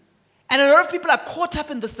 And a lot of people are caught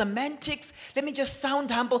up in the semantics. Let me just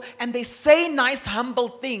sound humble. And they say nice, humble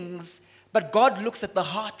things. But God looks at the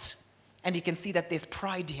heart and he can see that there's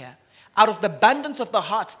pride here. Out of the abundance of the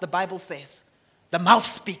heart, the Bible says, the mouth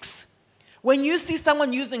speaks. When you see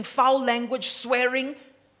someone using foul language, swearing,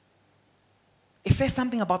 it says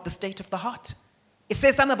something about the state of the heart. It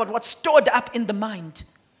says something about what's stored up in the mind.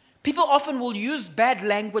 People often will use bad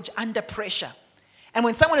language under pressure. And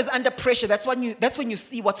when someone is under pressure, that's when you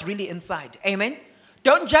see what's really inside. Amen?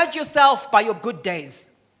 Don't judge yourself by your good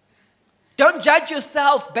days. Don't judge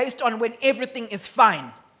yourself based on when everything is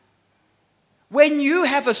fine. When you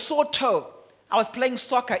have a sore toe, I was playing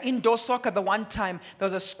soccer, indoor soccer the one time. There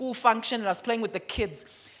was a school function and I was playing with the kids.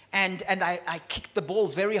 And I kicked the ball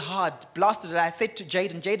very hard, blasted it. I said to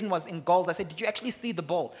Jaden was in goals. I said, did you actually see the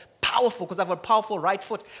ball? Powerful, because I have a powerful right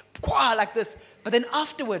foot. Like this. But then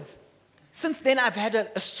afterwards, since then, I've had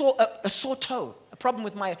a sore toe, a problem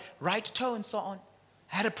with my right toe and so on.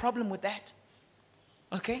 I had a problem with that.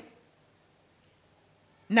 Okay?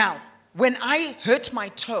 Now, when I hurt my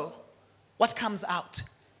toe, what comes out?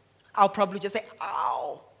 I'll probably just say,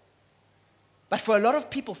 ow. But for a lot of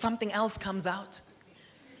people, something else comes out.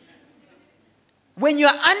 When you're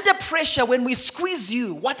under pressure, when we squeeze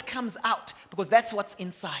you, what comes out? Because that's what's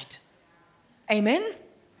inside. Amen?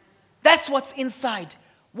 That's what's inside.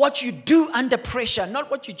 What you do under pressure, not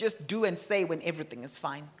what you just do and say when everything is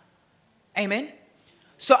fine. Amen?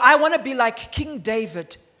 So I want to be like King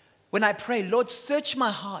David when I pray, Lord, search my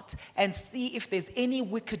heart and see if there's any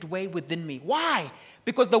wicked way within me. Why?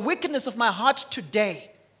 Because the wickedness of my heart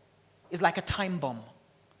today is like a time bomb.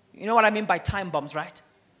 You know what I mean by time bombs, right?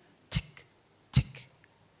 Tick, tick,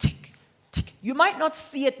 tick, tick. You might not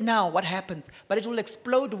see it now, what happens, but it will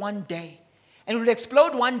explode one day. And it will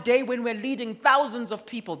explode one day when we're leading thousands of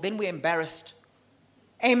people. Then we're embarrassed.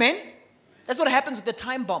 Amen? That's what happens with the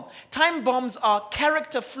time bomb. Time bombs are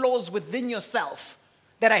character flaws within yourself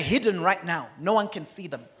that are hidden right now. No one can see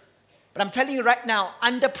them. But I'm telling you right now,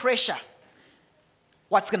 under pressure,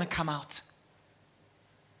 what's going to come out?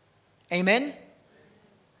 Amen?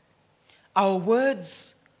 Our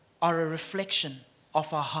words are a reflection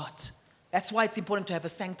of our heart. That's why it's important to have a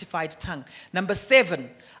sanctified tongue. Number 7,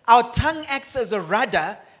 our tongue acts as a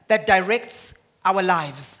rudder that directs our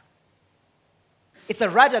lives. It's a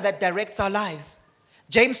rudder that directs our lives.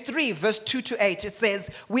 James 3, verse 2 to 8, it says,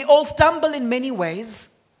 we all stumble in many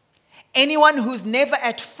ways. Anyone who's never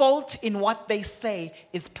at fault in what they say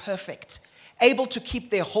is perfect, able to keep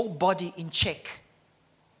their whole body in check.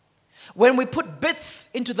 When we put bits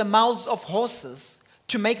into the mouths of horses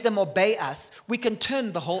to make them obey us, we can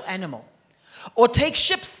turn the whole animal. Or take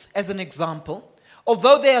ships as an example.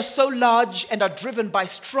 Although they are so large and are driven by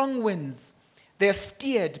strong winds, they are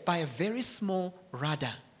steered by a very small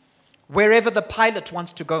rudder, wherever the pilot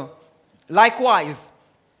wants to go. Likewise,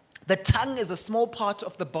 the tongue is a small part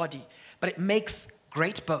of the body, but it makes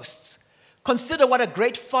great boasts. Consider what a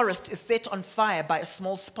great forest is set on fire by a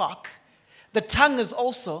small spark. The tongue is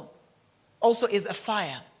also is a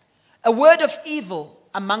fire, a word of evil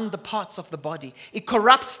among the parts of the body. It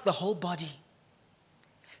corrupts the whole body,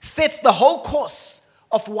 sets the whole course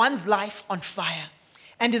of one's life on fire,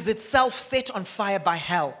 and is itself set on fire by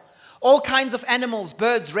hell. All kinds of animals,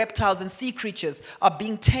 birds, reptiles, and sea creatures are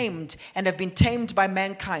being tamed and have been tamed by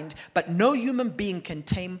mankind, but no human being can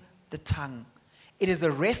tame the tongue. It is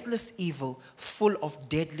a restless evil full of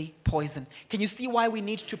deadly poison. Can you see why we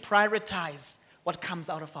need to prioritize what comes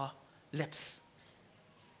out of our lips?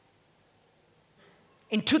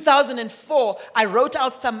 In 2004, I wrote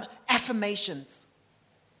out some affirmations.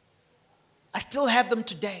 I still have them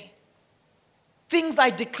today. Things I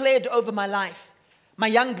declared over my life. My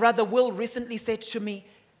young brother Will recently said to me,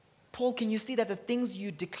 Paul, can you see that the things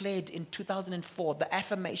you declared in 2004, the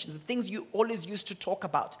affirmations, the things you always used to talk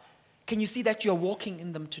about, can you see that you're walking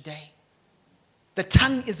in them today? The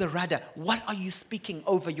tongue is a rudder. What are you speaking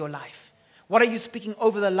over your life? What are you speaking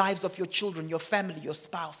over the lives of your children, your family, your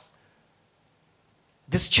spouse?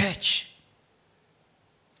 This church.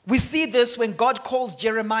 We see this when God calls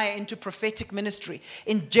Jeremiah into prophetic ministry.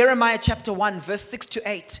 In Jeremiah chapter 1, verse 6 to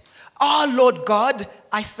 8. Ah, Lord God,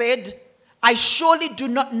 I said, I surely do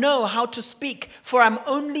not know how to speak, for I'm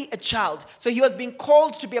only a child. So he was being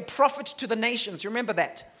called to be a prophet to the nations. You remember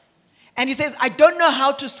that? And he says, I don't know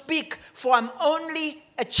how to speak, for I'm only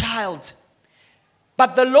a child.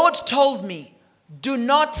 But the Lord told me, do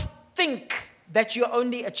not think that you're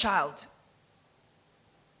only a child.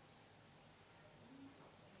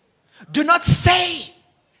 Do not say,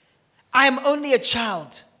 I am only a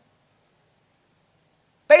child.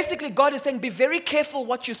 Basically, God is saying, be very careful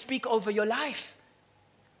what you speak over your life.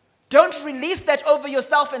 Don't release that over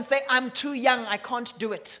yourself and say, I'm too young, I can't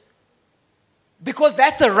do it. Because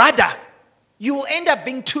that's a rudder. You will end up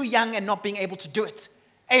being too young and not being able to do it.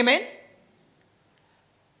 Amen?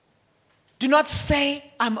 Do not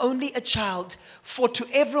say, I'm only a child, for to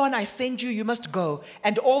everyone I send you, you must go,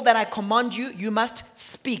 and all that I command you, you must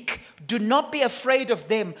speak. Do not be afraid of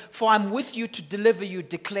them, for I'm with you to deliver you,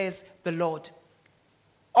 declares the Lord.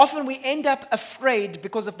 Often we end up afraid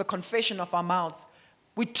because of the confession of our mouths.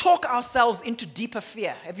 We talk ourselves into deeper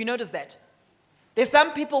fear. Have you noticed that? There's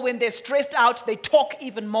some people, when they're stressed out, they talk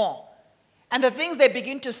even more. And the things they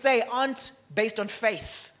begin to say aren't based on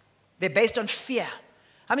faith. They're based on fear.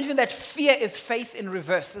 How many of you know that fear is faith in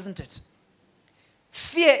reverse, isn't it?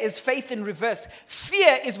 Fear is faith in reverse.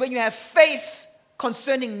 Fear is when you have faith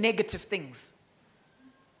concerning negative things.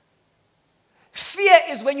 Fear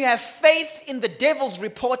is when you have faith in the devil's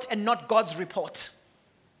report and not God's report.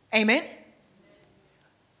 Amen?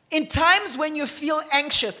 In times when you feel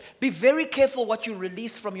anxious, be very careful what you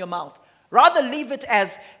release from your mouth. Rather leave it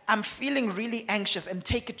as, I'm feeling really anxious, and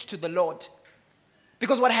take it to the Lord.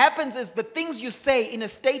 Because what happens is the things you say in a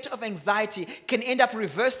state of anxiety can end up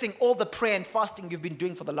reversing all the prayer and fasting you've been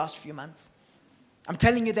doing for the last few months. I'm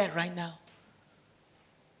telling you that right now.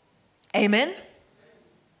 Amen?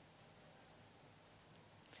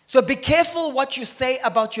 So be careful what you say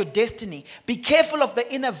about your destiny. Be careful of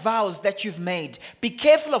the inner vows that you've made. Be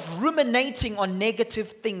careful of ruminating on negative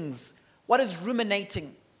things. What is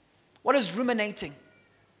ruminating? What is ruminating?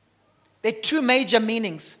 There are two major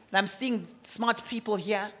meanings. And I'm seeing smart people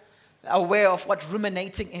here aware of what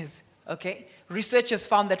ruminating is. Okay? Researchers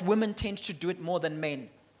found that women tend to do it more than men.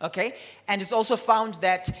 Okay? And it's also found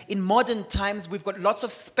that in modern times, we've got lots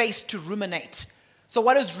of space to ruminate. So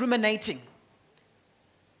what is ruminating?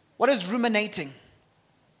 What is ruminating?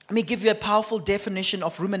 Let me give you a powerful definition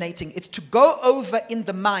of ruminating. It's to go over in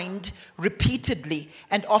the mind repeatedly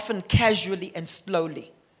and often casually and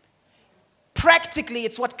slowly. Practically,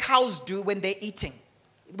 it's what cows do when they're eating.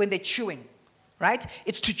 when they're chewing, right?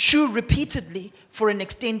 It's to chew repeatedly for an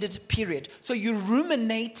extended period. So you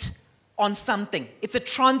ruminate on something. It's a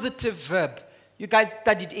transitive verb. You guys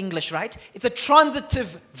studied English, right? It's a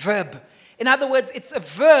transitive verb. In other words, it's a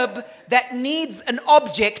verb that needs an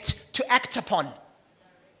object to act upon.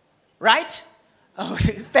 Right? Oh,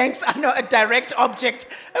 thanks. I know, a direct object.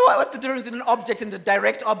 What's the difference in an object and a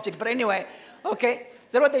direct object? But anyway, okay.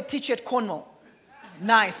 Is that what they teach you at Cornwall?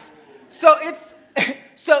 Nice. So it's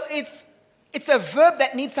a verb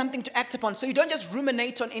that needs something to act upon. So you don't just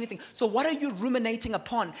ruminate on anything. So what are you ruminating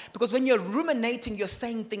upon? Because when you're ruminating, you're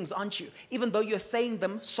saying things, aren't you? Even though you're saying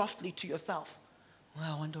them softly to yourself.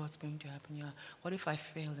 Well, I wonder what's going to happen here. What if I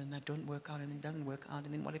fail and I don't work out and then it doesn't work out?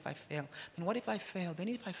 And then what if I fail? Then what if I fail? Then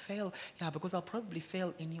if I fail, yeah, because I'll probably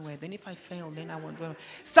fail anyway. Then if I fail, then I won't.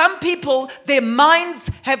 Some people, their minds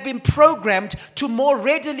have been programmed to more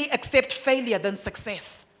readily accept failure than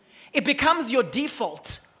success. It becomes your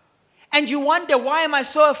default. And you wonder, why am I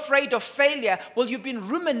so afraid of failure? Well, you've been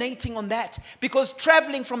ruminating on that. Because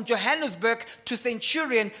traveling from Johannesburg to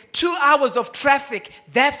Centurion, 2 hours of traffic,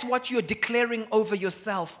 that's what you're declaring over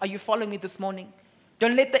yourself. Are you following me this morning?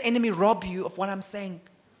 Don't let the enemy rob you of what I'm saying.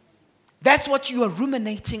 That's what you are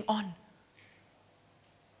ruminating on.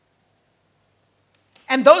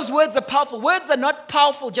 And those words are powerful. Words are not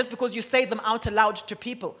powerful just because you say them out aloud to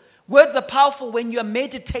people. Words are powerful when you're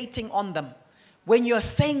meditating on them. When you're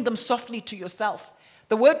saying them softly to yourself.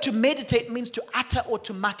 The word to meditate means to utter or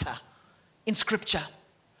to mutter in Scripture.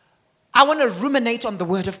 I want to ruminate on the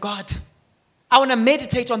Word of God. I want to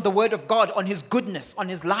meditate on the Word of God, on His goodness, on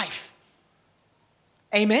His life.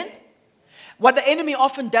 Amen? What the enemy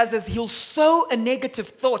often does is he'll sow a negative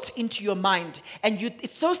thought into your mind. And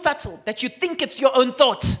it's so subtle that you think it's your own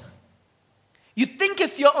thought. You think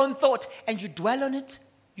it's your own thought and you dwell on it.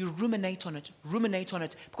 You ruminate on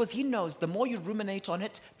it, because he knows the more you ruminate on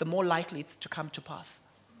it, the more likely it's to come to pass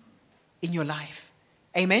in your life.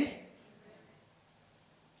 Amen?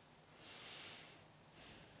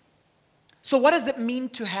 So what does it mean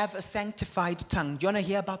to have a sanctified tongue? Do you want to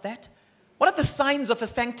hear about that? What are the signs of a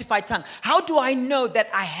sanctified tongue? How do I know that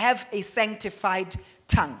I have a sanctified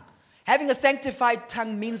tongue? Having a sanctified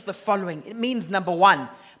tongue means the following. It means, number one,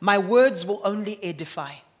 my words will only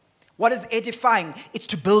edify. What is edifying? It's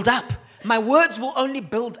to build up. My words will only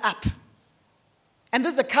build up. And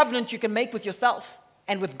this is a covenant you can make with yourself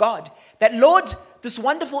and with God. That, Lord, this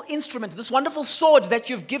wonderful instrument, this wonderful sword that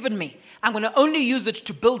you've given me, I'm going to only use it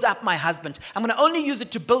to build up my husband. I'm going to only use it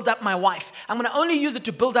to build up my wife. I'm going to only use it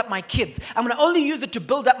to build up my kids. I'm going to only use it to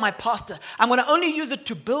build up my pastor. I'm going to only use it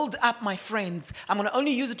to build up my friends. I'm going to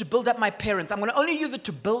only use it to build up my parents. I'm going to only use it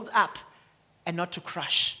to build up and not to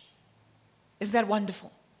crush. Isn't that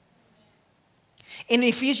wonderful? In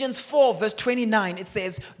Ephesians 4, verse 29, it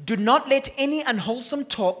says, do not let any unwholesome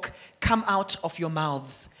talk come out of your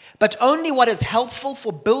mouths, but only what is helpful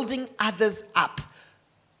for building others up.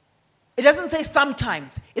 It doesn't say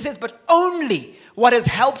sometimes. It says, but only what is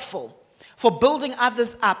helpful for building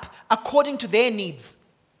others up according to their needs,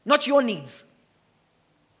 not your needs.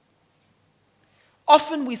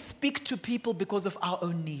 Often we speak to people because of our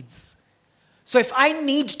own needs. So if I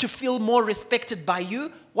need to feel more respected by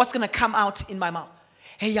you, what's going to come out in my mouth?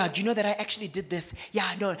 Hey, yeah, do you know that I actually did this? Yeah,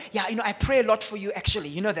 no, yeah, I pray a lot for you actually.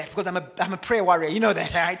 You know that because I'm a prayer warrior. You know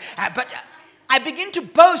that, all right? But I begin to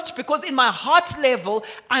boast because in my heart level,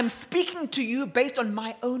 I'm speaking to you based on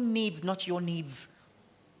my own needs, not your needs.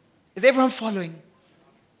 Is everyone following?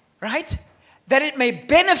 Right? That it may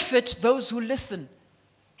benefit those who listen.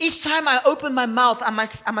 Each time I open my mouth, I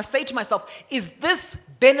must say to myself, is this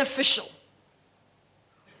beneficial?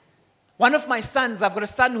 One of my sons, I've got a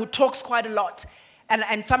son who talks quite a lot.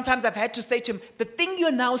 And sometimes I've had to say to him, the thing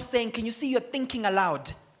you're now saying, can you see you're thinking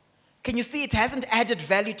aloud? Can you see it hasn't added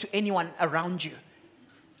value to anyone around you?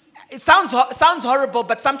 It sounds horrible,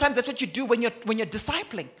 but sometimes that's what you do when you're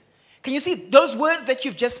discipling. Can you see those words that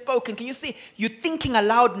you've just spoken? Can you see you're thinking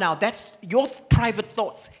aloud now? That's your private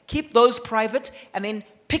thoughts. Keep those private and then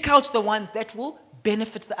pick out the ones that will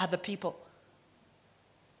benefit the other people.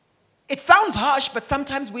 It sounds harsh, but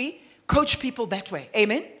sometimes we coach people that way.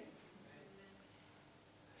 Amen?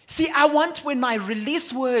 See, when I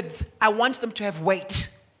release words, I want them to have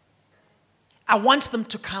weight. I want them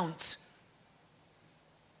to count.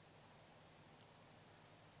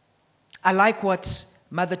 I like what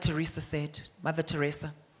Mother Teresa said. Mother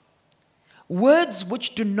Teresa. Words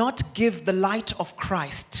which do not give the light of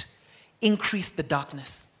Christ increase the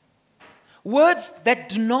darkness. Words that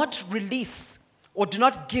do not release or do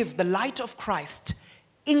not give the light of Christ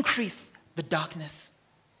increase the darkness.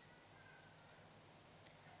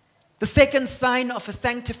 The second sign of a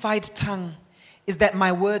sanctified tongue is that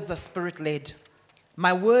my words are spirit-led.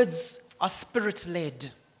 My words are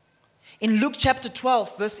spirit-led. In Luke chapter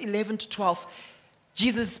 12, verse 11 to 12,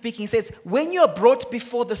 Jesus is speaking, he says, when you are brought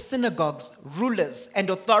before the synagogues, rulers, and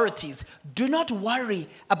authorities, do not worry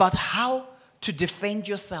about how to defend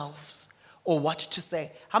yourselves or what to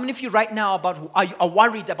say. How many of you right now are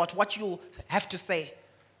worried about what you'll have to say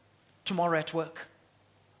tomorrow at work?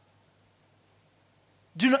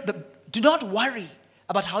 Do not worry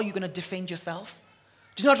about how you're going to defend yourself.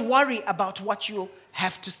 Do not worry about what you'll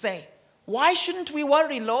have to say. Why shouldn't we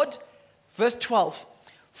worry, Lord? Verse 12.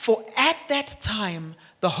 For at that time,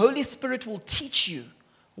 the Holy Spirit will teach you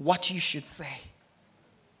what you should say.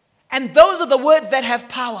 And those are the words that have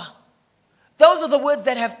power. Those are the words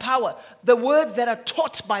that have power. The words that are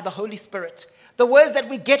taught by the Holy Spirit. The words that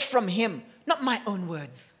we get from Him, not my own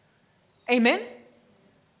words. Amen?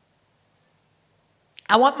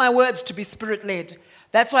 I want my words to be Spirit-led.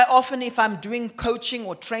 That's why often if I'm doing coaching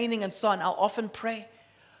or training and so on, I'll often pray.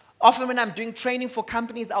 Often when I'm doing training for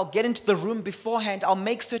companies, I'll get into the room beforehand. I'll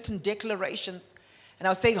make certain declarations. And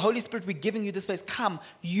I'll say, Holy Spirit, we're giving you this place. Come,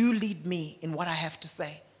 you lead me in what I have to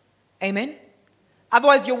say. Amen?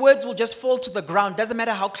 Otherwise, your words will just fall to the ground. Doesn't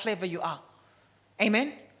matter how clever you are.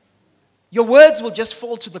 Amen? Your words will just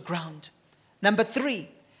fall to the ground. Number 3,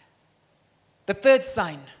 the third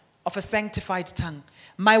sign of a sanctified tongue.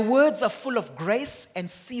 My words are full of grace and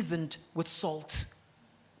seasoned with salt.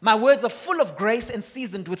 My words are full of grace and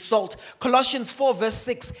seasoned with salt. Colossians 4 verse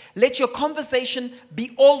 6. Let your conversation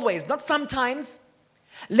be always, not sometimes.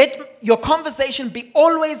 Let your conversation be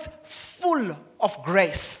always full of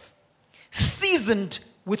grace, seasoned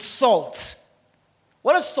with salt.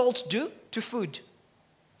 What does salt do to food?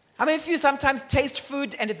 How many of you sometimes taste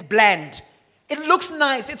food and it's bland? It looks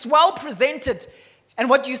nice. It's well presented. And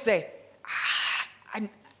what do you say?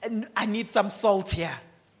 I need some salt here.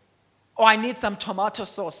 Or I need some tomato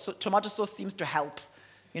sauce. So tomato sauce seems to help,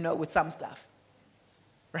 with some stuff.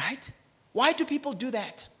 Right? Why do people do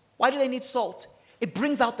that? Why do they need salt? It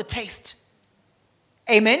brings out the taste.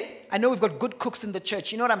 Amen? I know we've got good cooks in the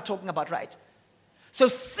church. You know what I'm talking about, right? So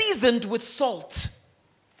seasoned with salt.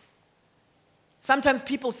 Sometimes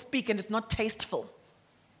people speak and it's not tasteful.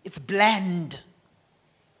 It's bland.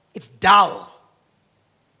 It's dull.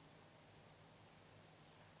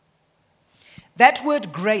 That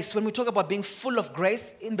word grace, when we talk about being full of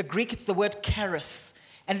grace, in the Greek it's the word charis,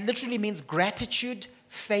 and it literally means gratitude,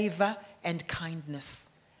 favor, and kindness.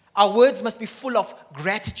 Our words must be full of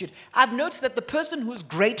gratitude. I've noticed that the person who's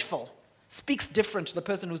grateful speaks different to the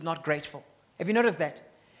person who's not grateful. Have you noticed that?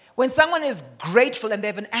 When someone is grateful and they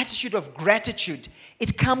have an attitude of gratitude,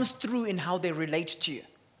 it comes through in how they relate to you.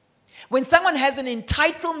 When someone has an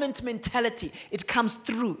entitlement mentality, it comes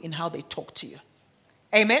through in how they talk to you.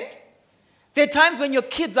 Amen? There are times when your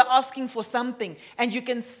kids are asking for something and you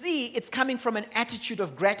can see it's coming from an attitude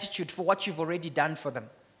of gratitude for what you've already done for them.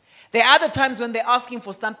 There are other times when they're asking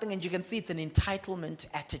for something and you can see it's an entitlement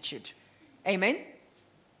attitude. Amen?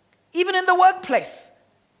 Even in the workplace.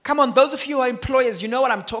 Come on, those of you who are employers, you know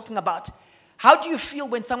what I'm talking about. How do you feel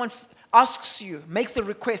when someone asks you, makes a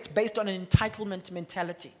request based on an entitlement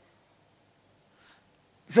mentality?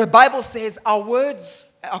 So the Bible says our words,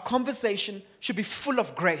 our conversation should be full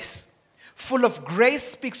of grace. Full of grace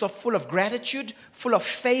speaks of full of gratitude, full of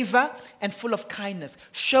favor, and full of kindness.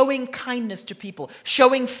 Showing kindness to people,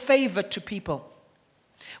 showing favor to people.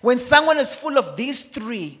 When someone is full of these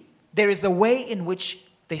three, there is a way in which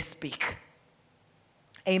they speak.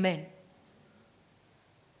 Amen.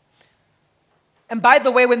 And by the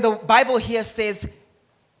way, when the Bible here says,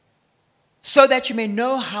 so that you may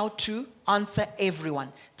know how to answer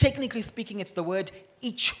everyone, technically speaking, it's the word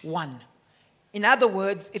each one. In other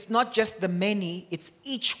words, it's not just the many, it's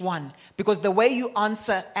each one. Because the way you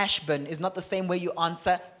answer Ashburn is not the same way you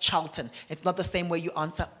answer Charlton. It's not the same way you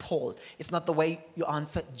answer Paul. It's not the way you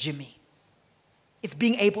answer Jimmy. It's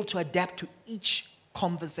being able to adapt to each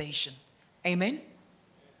conversation. Amen?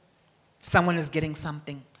 Someone is getting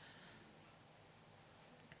something.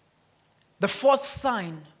 The fourth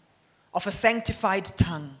sign of a sanctified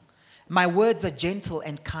tongue, my words are gentle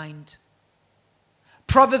and kind.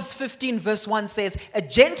 Proverbs 15 verse 1 says, a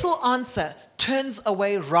gentle answer turns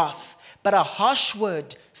away wrath, but a harsh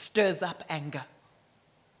word stirs up anger.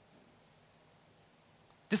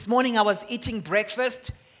 This morning I was eating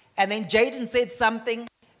breakfast and then Jaden said something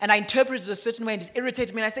and I interpreted it a certain way and it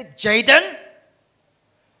irritated me and I said, Jaden? And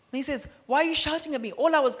he says, why are you shouting at me?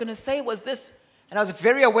 All I was going to say was this. And I was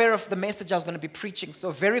very aware of the message I was going to be preaching.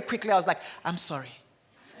 So very quickly I was like, I'm sorry.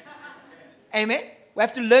 Amen? We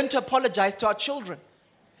have to learn to apologize to our children.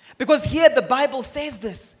 Because here the Bible says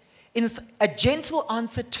this. A gentle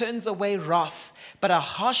answer turns away wrath, but a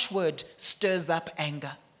harsh word stirs up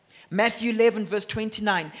anger. Matthew 11, verse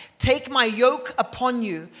 29. Take my yoke upon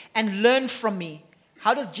you and learn from me.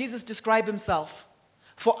 How does Jesus describe himself?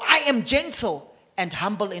 For I am gentle and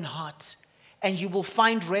humble in heart, and you will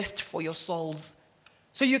find rest for your souls.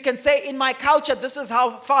 So you can say, in my culture, this is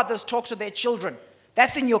how fathers talk to their children.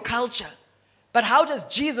 That's in your culture. But how does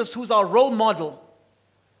Jesus, who's our role model,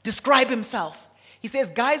 describe himself? He says,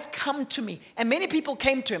 guys, come to me. And many people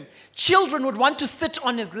came to him. Children would want to sit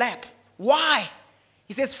on his lap. Why?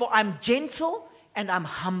 He says, for I'm gentle and I'm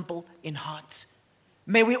humble in heart.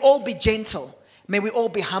 May we all be gentle. May we all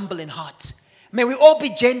be humble in heart. May we all be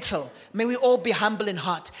gentle. May we all be humble in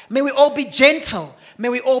heart. May we all be gentle. May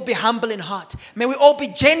we all be humble in heart. May we all be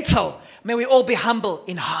gentle. May we all be humble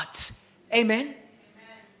in heart. Amen? Amen.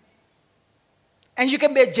 And you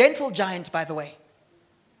can be a gentle giant, by the way.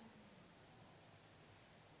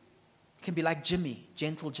 You can be like Jimmy,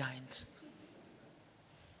 gentle giant.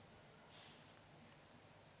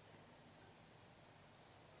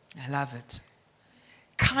 I love it.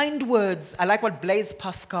 Kind words, I like what Blaise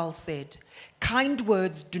Pascal said. Kind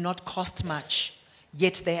words do not cost much,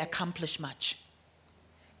 yet they accomplish much.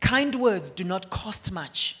 Kind words do not cost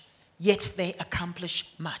much, yet they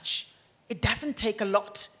accomplish much. It doesn't take a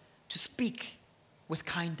lot to speak with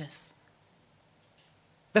kindness.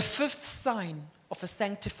 The fifth sign of a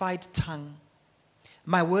sanctified tongue.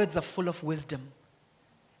 My words are full of wisdom.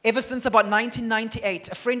 Ever since about 1998,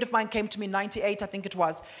 a friend of mine came to me in 98, I think it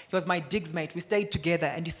was. He was my digs mate. We stayed together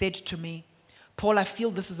and he said to me, Paul, I feel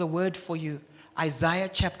this is a word for you. Isaiah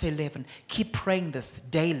chapter 11. Keep praying this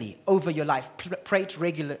daily over your life. Pray it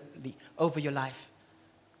regularly over your life.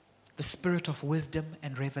 The spirit of wisdom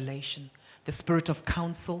and revelation. The spirit of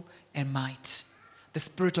counsel and might. The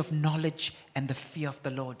spirit of knowledge and the fear of the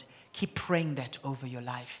Lord. Keep praying that over your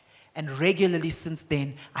life. And regularly since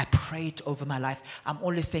then, I pray it over my life. I'm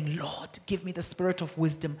always saying, Lord, give me the spirit of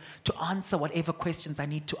wisdom to answer whatever questions I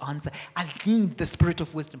need to answer. I need the spirit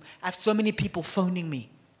of wisdom. I have so many people phoning me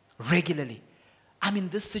regularly. I'm in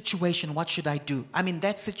this situation, what should I do? I'm in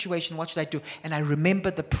that situation, what should I do? And I remember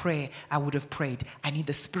the prayer I would have prayed. I need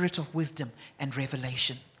the spirit of wisdom and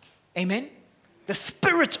revelation. Amen? The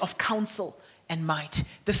spirit of counsel and might.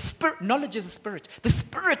 The spirit, knowledge is a spirit. The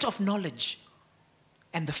spirit of knowledge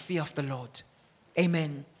and the fear of the Lord.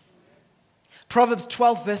 Amen. Proverbs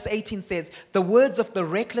 12 verse 18 says, the words of the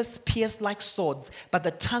reckless pierce like swords, but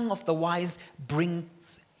the tongue of the wise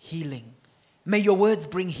brings healing. May your words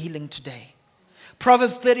bring healing today.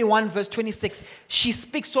 Proverbs 31 verse 26, she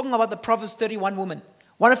speaks, talking about the Proverbs 31 woman.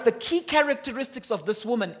 One of the key characteristics of this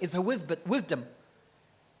woman is her wisdom.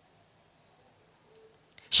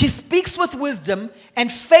 She speaks with wisdom,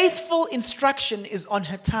 and faithful instruction is on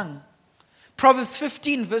her tongue. Proverbs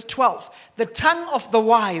 15 verse 12, the tongue of the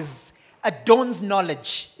wise adorns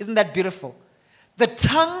knowledge. Isn't that beautiful? The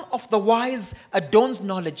tongue of the wise adorns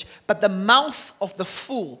knowledge, but the mouth of the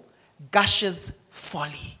fool gushes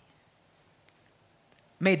folly.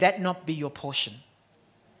 May that not be your portion.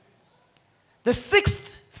 The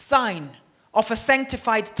sixth sign of a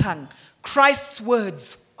sanctified tongue, Christ's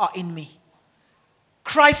words are in me.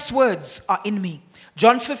 Christ's words are in me.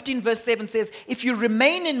 John 15 verse 7 says, if you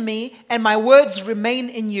remain in me and my words remain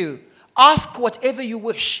in you, ask whatever you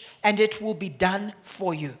wish and it will be done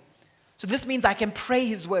for you. So this means I can pray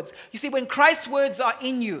his words. You see, when Christ's words are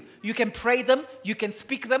in you, you can pray them, you can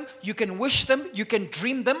speak them, you can wish them, you can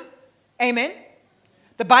dream them. Amen?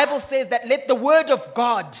 The Bible says that let the word of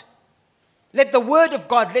God, let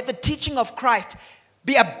the teaching of Christ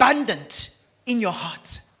be abundant in your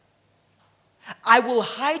heart. I will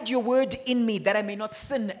hide your word in me that I may not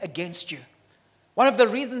sin against you. One of the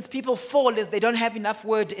reasons people fall is they don't have enough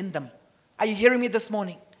word in them. Are you hearing me this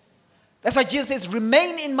morning? That's why Jesus says,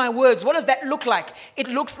 remain in my words. What does that look like? It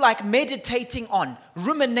looks like meditating on,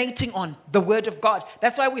 ruminating on the word of God.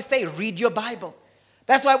 That's why we say, read your Bible.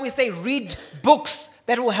 That's why we say, read books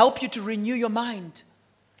that will help you to renew your mind.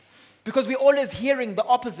 Because we're always hearing the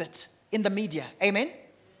opposite in the media. Amen?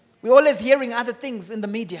 We're always hearing other things in the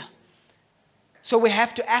media. So we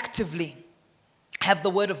have to actively have the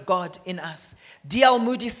word of God in us. D.L.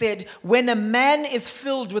 Moody said, when a man is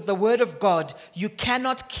filled with the word of God, you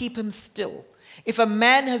cannot keep him still. If a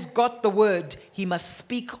man has got the word, he must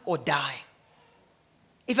speak or die.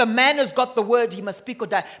 If a man has got the word, he must speak or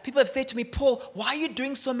die. People have said to me, Paul, why are you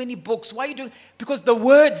doing so many books? Why are you doing? Because the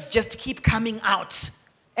words just keep coming out.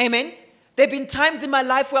 Amen? There have been times in my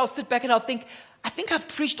life where I'll sit back and I'll think, I think I've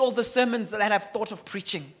preached all the sermons that I've thought of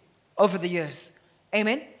preaching over the years.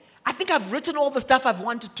 Amen? I think I've written all the stuff I've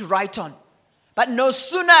wanted to write on. But no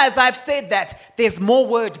sooner as I've said that, there's more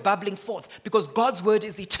word bubbling forth because God's word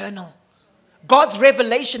is eternal. God's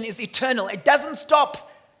revelation is eternal. It doesn't stop.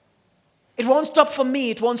 It won't stop for me.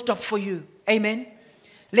 It won't stop for you. Amen.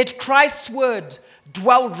 Let Christ's word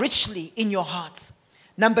dwell richly in your hearts.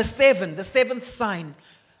 Number 7, the 7th sign.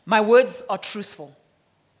 My words are truthful.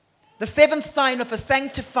 The 7th sign of a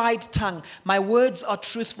sanctified tongue. My words are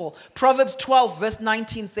truthful. Proverbs 12 verse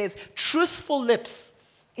 19 says, truthful lips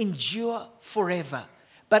endure forever,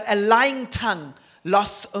 but a lying tongue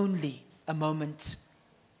lasts only a moment.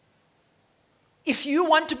 If you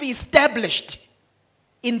want to be established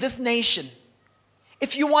in this nation,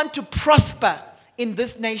 if you want to prosper in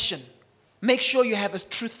this nation, make sure you have a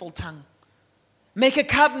truthful tongue. Make a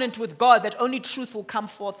covenant with God that only truth will come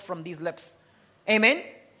forth from these lips. Amen?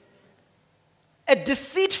 A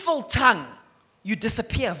deceitful tongue, you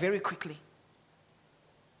disappear very quickly.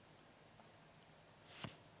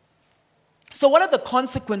 So what are the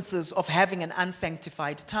consequences of having an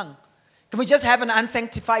unsanctified tongue? Can we just have an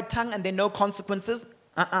unsanctified tongue and there are no consequences?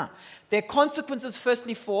 There are consequences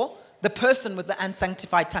firstly for the person with the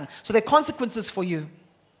unsanctified tongue. So there are consequences for you.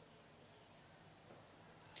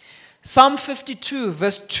 Psalm 52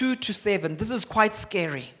 verse 2 to 7. This is quite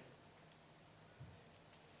scary.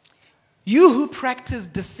 You who practice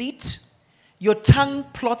deceit, your tongue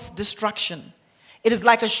plots destruction. It is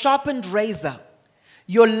like a sharpened razor.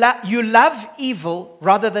 You love evil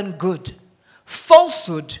rather than good,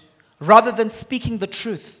 falsehood rather than speaking the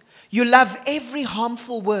truth. You love every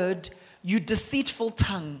harmful word, you deceitful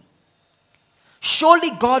tongue. Surely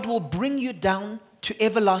God will bring you down to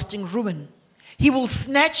everlasting ruin. He will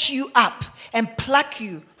snatch you up and pluck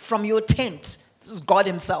you from your tent. This is God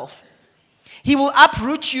himself. He will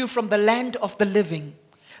uproot you from the land of the living.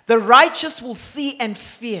 The righteous will see and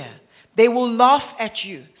fear. They will laugh at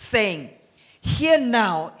you, saying, here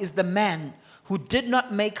now is the man who did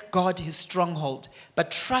not make God his stronghold,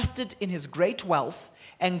 but trusted in his great wealth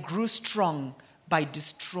and grew strong by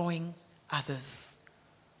destroying others.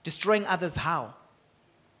 Destroying others how?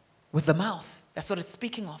 With the mouth. That's what it's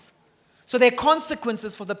speaking of. So there are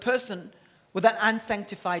consequences for the person with an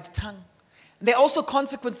unsanctified tongue. And there are also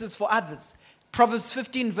consequences for others. Proverbs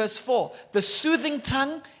 15 verse 4. The soothing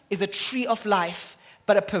tongue is a tree of life,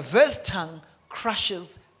 but a perverse tongue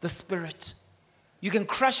crushes the spirit. You can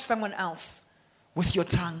crush someone else with your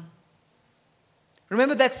tongue.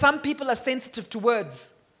 Remember that some people are sensitive to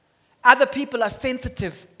words. Other people are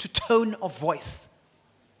sensitive to tone of voice.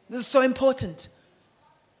 This is so important.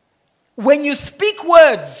 When you speak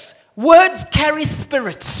words, words carry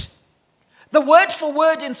spirit. The word for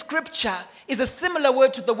word in scripture is a similar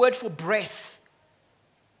word to the word for breath.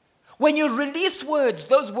 When you release words,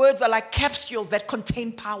 those words are like capsules that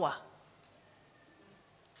contain power.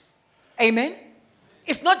 Amen?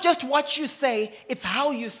 It's not just what you say, it's how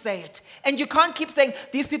you say it. And you can't keep saying,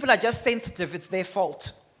 these people are just sensitive, it's their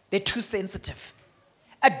fault. They're too sensitive.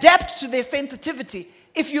 Adapt to their sensitivity.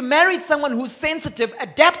 If you married someone who's sensitive,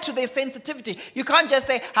 adapt to their sensitivity. You can't just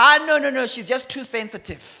say, no, she's just too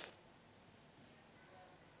sensitive.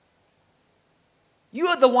 You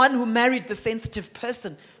are the one who married the sensitive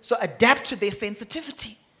person, so adapt to their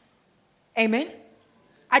sensitivity. Amen?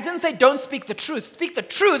 I didn't say don't speak the truth. Speak the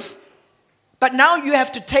truth, but now you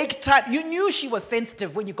have to take time. You knew she was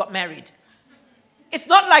sensitive when you got married. It's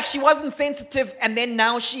not like she wasn't sensitive and then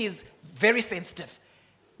now she is very sensitive.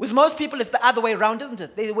 With most people, it's the other way around, isn't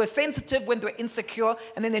it? They were sensitive when they were insecure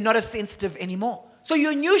and then they're not as sensitive anymore. So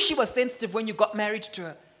you knew she was sensitive when you got married to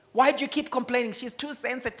her. Why do you keep complaining? She's too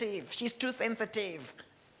sensitive. She's too sensitive.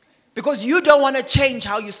 Because you don't want to change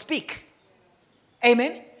how you speak.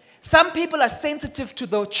 Amen? Some people are sensitive to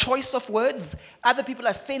the choice of words. Other people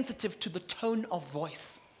are sensitive to the tone of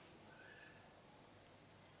voice.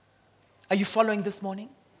 Are you following this morning?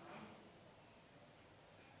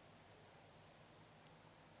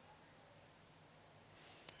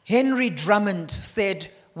 Henry Drummond said,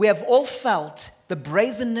 we have all felt the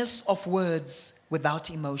brazenness of words without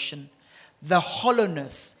emotion, the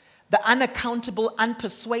hollowness, the unaccountable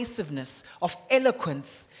unpersuasiveness of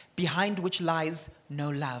eloquence behind which lies no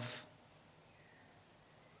love.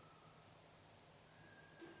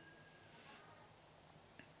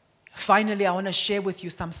 Finally, I want to share with you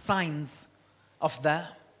some signs of the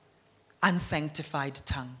unsanctified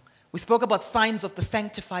tongue. We spoke about signs of the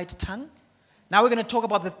sanctified tongue. Now we're going to talk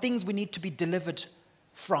about the things we need to be delivered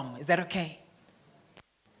from. Is that okay?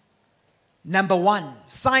 Number 1,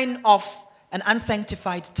 sign of an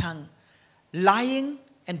unsanctified tongue. Lying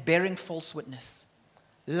and bearing false witness.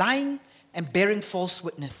 Lying and bearing false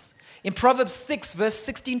witness. In Proverbs 6, verse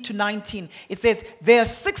 16 to 19, it says, there are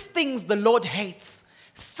 6 things the Lord hates,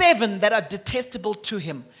 7 that are detestable to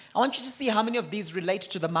him. I want you to see how many of these relate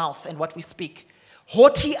to the mouth and what we speak.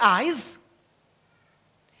 Haughty eyes,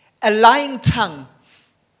 a lying tongue,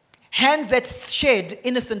 hands that shed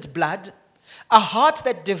innocent blood, a heart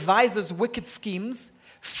that devises wicked schemes,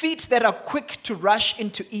 feet that are quick to rush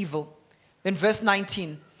into evil. Then verse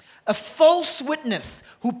 19, a false witness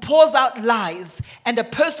who pours out lies, and a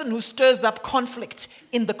person who stirs up conflict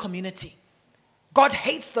in the community. God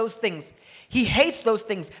hates those things. He hates those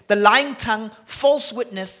things. The lying tongue, false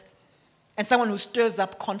witness, and someone who stirs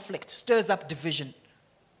up conflict, stirs up division.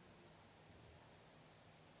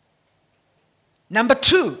 Number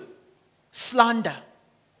 2, slander.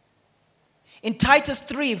 In Titus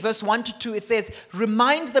 3, verse 1 to 2, it says,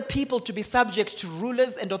 remind the people to be subject to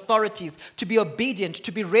rulers and authorities, to be obedient,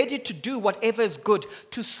 to be ready to do whatever is good,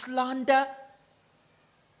 to slander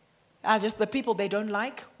just the people they don't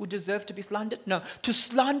like who deserve to be slandered. No, to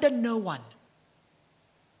slander no one.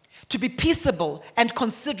 To be peaceable and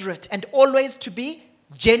considerate, and always to be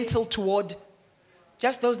gentle toward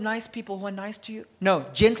just those nice people who are nice to you. No,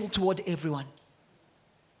 gentle toward everyone.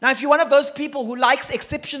 Now, if you're one of those people who likes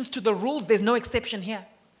exceptions to the rules, there's no exception here.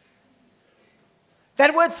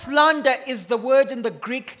 That word slander is the word in the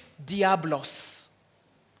Greek diablos.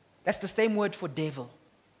 That's the same word for devil,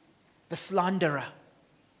 the slanderer.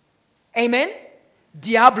 Amen?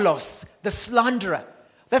 Diablos, the slanderer.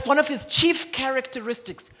 That's one of his chief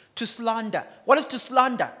characteristics, to slander. What is to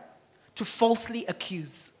slander? To falsely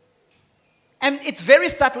accuse. And it's very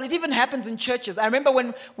subtle. It even happens in churches. I remember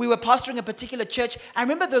when we were pastoring a particular church, I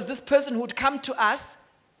remember there was this person who would come to us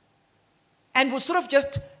and would sort of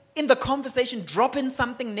just, in the conversation, drop in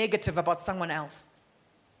something negative about someone else.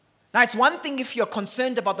 Now, it's one thing if you're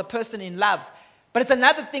concerned about the person in love, but it's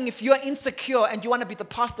another thing if you're insecure and you want to be the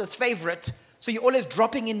pastor's favorite, so you're always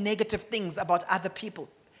dropping in negative things about other people.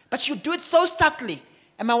 But you do it so subtly.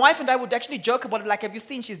 And my wife and I would actually joke about it, like, have you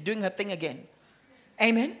seen she's doing her thing again?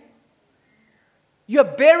 Amen? You're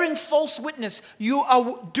bearing false witness. You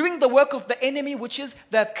are doing the work of the enemy, which is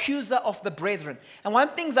the accuser of the brethren. And one of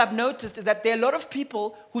the things I've noticed is that there are a lot of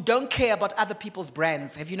people who don't care about other people's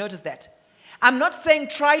brands. Have you noticed that? I'm not saying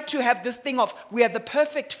try to have this thing of we are the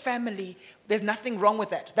perfect family. There's nothing wrong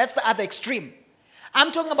with that. That's the other extreme.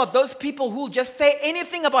 I'm talking about those people who will just say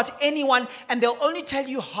anything about anyone and they'll only tell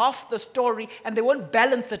you half the story and they won't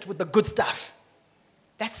balance it with the good stuff.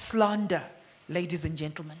 That's slander, ladies and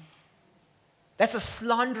gentlemen. That's a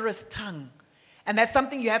slanderous tongue. And that's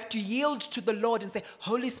something you have to yield to the Lord and say,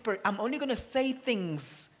 Holy Spirit, I'm only going to say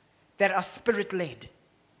things that are spirit-led.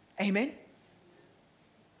 Amen?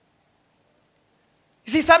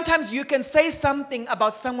 You see, sometimes you can say something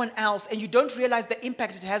about someone else and you don't realize the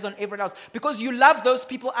impact it has on everyone else because you love those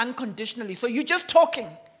people unconditionally. So you're just talking.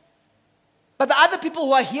 But the other people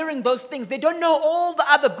who are hearing those things, they don't know all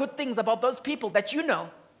the other good things about those people that you know.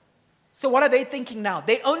 So what are they thinking now?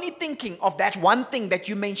 They're only thinking of that one thing that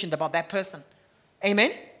you mentioned about that person.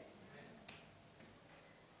 Amen?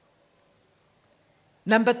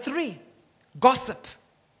 Number 3, gossip.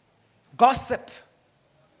 Gossip.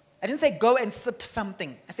 I didn't say go and sip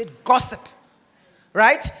something. I said gossip.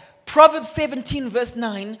 Right? Proverbs 17 verse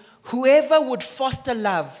 9, whoever would foster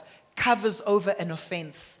love covers over an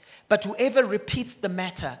offense, but whoever repeats the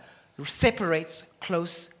matter separates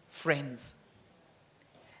close friends.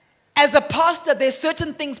 As a pastor, there's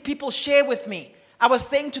certain things people share with me. I was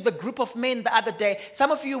saying to the group of men the other day,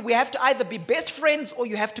 some of you, we have to either be best friends or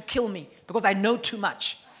you have to kill me because I know too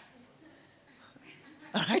much.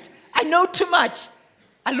 All right? I know too much.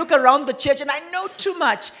 I look around the church and I know too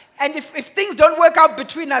much. And if things don't work out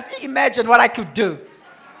between us, imagine what I could do.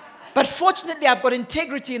 But fortunately, I've got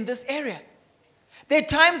integrity in this area. There are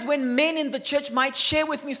times when men in the church might share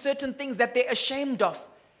with me certain things that they're ashamed of.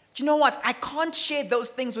 Do you know what? I can't share those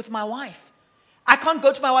things with my wife. I can't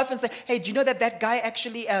go to my wife and say, hey, do you know that guy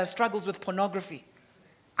actually struggles with pornography?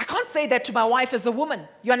 I can't say that to my wife as a woman.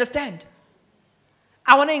 You understand?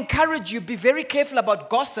 I want to encourage you, be very careful about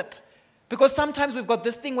gossip. Because sometimes we've got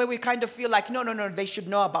this thing where we kind of feel like, no, they should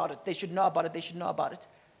know about it. They should know about it. They should know about it.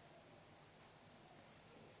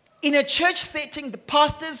 In a church setting, the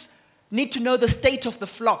pastors need to know the state of the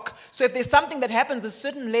flock. So if there's something that happens at a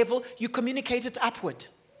certain level, you communicate it upward.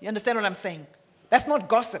 You understand what I'm saying? That's not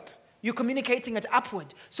gossip. You're communicating it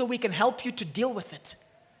upward so we can help you to deal with it.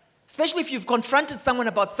 Especially if you've confronted someone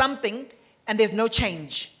about something and there's no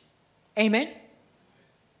change. Amen?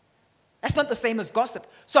 That's not the same as gossip.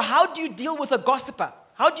 So how do you deal with a gossiper?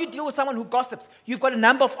 How do you deal with someone who gossips? You've got a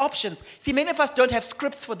number of options. See, many of us don't have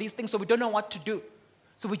scripts for these things, so we don't know what to do.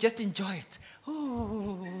 So we just enjoy it.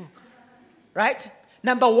 Ooh. Right?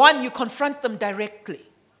 Number 1, you confront them directly.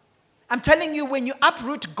 I'm telling you, when you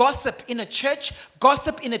uproot gossip in a church,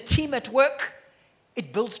 gossip in a team at work,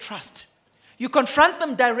 it builds trust. You confront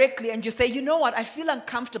them directly and you say, you know what, I feel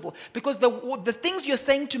uncomfortable because the things you're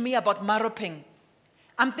saying to me about Maropeng,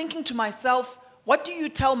 I'm thinking to myself, what do you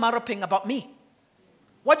tell Maropeng about me?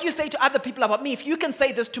 What do you say to other people about me? If you can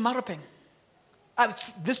say this to Maropeng,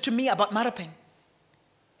 this to me about Maropeng.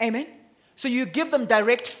 Amen? So you give them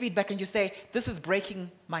direct feedback and you say, this is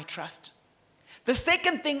breaking my trust. The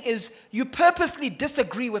second thing is you purposely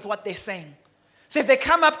disagree with what they're saying. So if they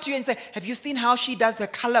come up to you and say, have you seen how she does her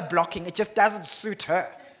color blocking? It just doesn't suit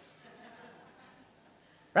her.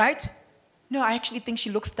 Right? No, I actually think she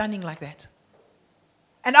looks stunning like that.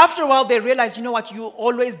 And after a while, they realize, you know what, you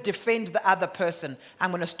always defend the other person. I'm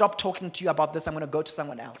going to stop talking to you about this. I'm going to go to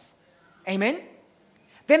someone else. Amen?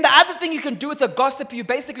 Then the other thing you can do with a gossip, you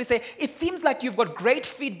basically say, it seems like you've got great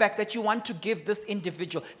feedback that you want to give this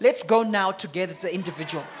individual. Let's go now together to the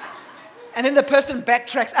individual. And then the person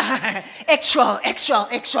backtracks, actual.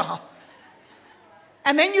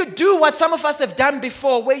 And then you do what some of us have done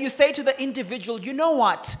before, where you say to the individual, you know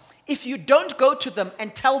what? If you don't go to them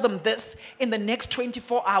and tell them this in the next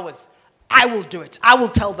 24 hours, I will do it. I will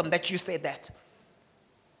tell them that you said that.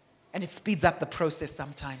 And it speeds up the process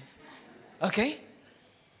sometimes. Okay?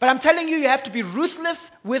 But I'm telling you, you have to be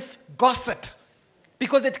ruthless with gossip.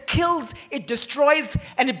 Because it kills, it destroys,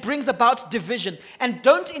 and it brings about division. And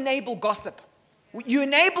don't enable gossip. You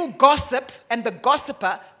enable gossip and the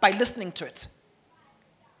gossiper by listening to it.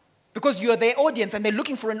 Because you're their audience, and they're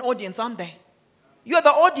looking for an audience, aren't they? You're the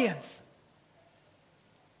audience.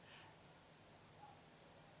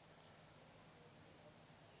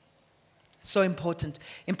 So important.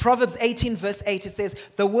 In Proverbs 18 verse 8 it says,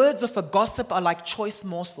 the words of a gossip are like choice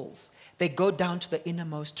morsels. They go down to the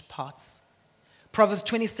innermost parts. Proverbs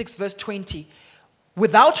 26 verse 20,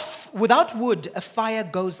 without wood a fire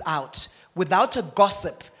goes out. Without a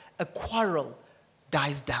gossip a quarrel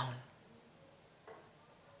dies down.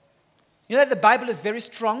 You know that the Bible is very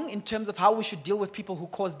strong in terms of how we should deal with people who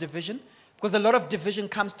cause division. Because a lot of division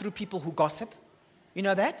comes through people who gossip. You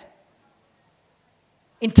know that?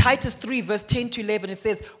 In Titus 3 verse 10 to 11 it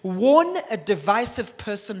says, warn a divisive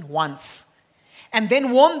person once, and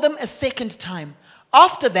then warn them a second time.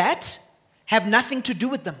 After that, have nothing to do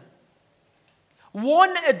with them.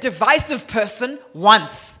 Warn a divisive person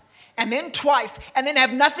once, and then twice, and then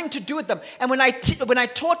have nothing to do with them. And when I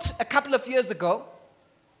taught a couple of years ago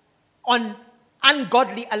on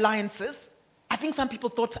ungodly alliances, I think some people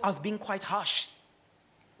thought I was being quite harsh.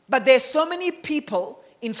 But there's so many people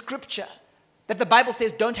in Scripture that the Bible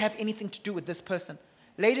says don't have anything to do with this person.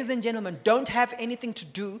 Ladies and gentlemen, don't have anything to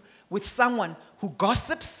do with someone who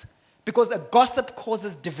gossips, because a gossip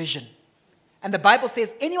causes division. And the Bible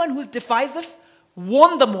says anyone who's divisive,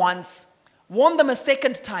 warn them once, warn them a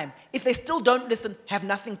second time. If they still don't listen, have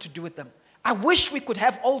nothing to do with them. I wish we could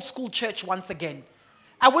have old school church once again.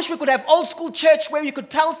 I wish we could have old school church where you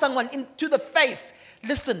could tell someone to the face,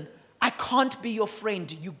 listen, I can't be your friend,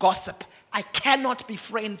 you gossip. I cannot be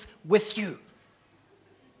friends with you.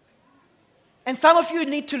 And some of you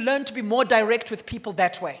need to learn to be more direct with people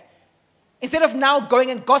that way. Instead of now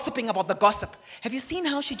going and gossiping about the gossip. Have you seen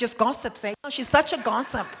how she just gossips? Oh, she's such a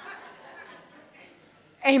gossip.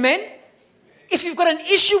 Amen? If you've got an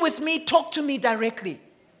issue with me, talk to me directly.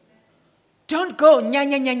 Don't go, nya,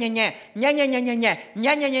 nya, nya, nya, nya, nya, nya, nya, nya, nya,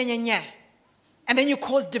 nya, nya, nya, nya, nya. And then you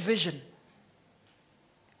cause division.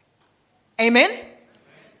 Amen?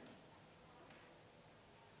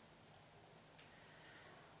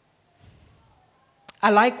 I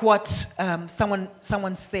like what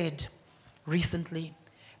someone said recently.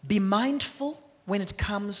 Be mindful when it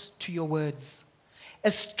comes to your words. A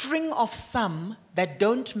string of some that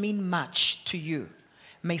don't mean much to you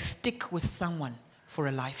may stick with someone for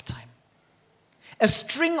a lifetime. A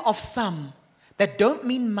string of some that don't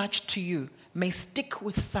mean much to you may stick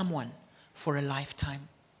with someone for a lifetime.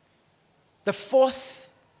 The fourth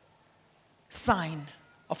sign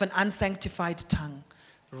of an unsanctified tongue,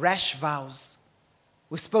 rash vows.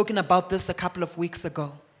 We've spoken about this a couple of weeks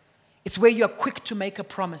ago. It's where you are quick to make a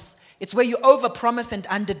promise. It's where you overpromise and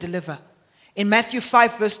underdeliver. In Matthew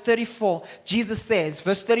 5, verse 34, Jesus says,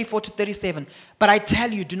 verse 34 to 37, but I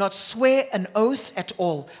tell you, do not swear an oath at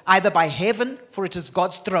all, either by heaven, for it is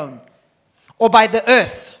God's throne, or by the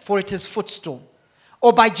earth, for it is footstool,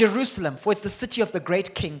 or by Jerusalem, for it's the city of the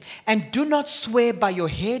great king. And do not swear by your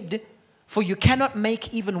head, for you cannot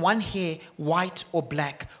make even one hair white or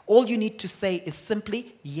black. All you need to say is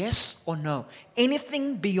simply yes or no.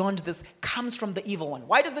 Anything beyond this comes from the evil one.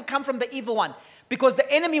 Why does it come from the evil one? Because the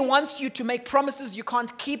enemy wants you to make promises you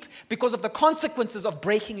can't keep because of the consequences of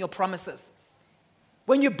breaking your promises.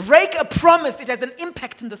 When you break a promise, it has an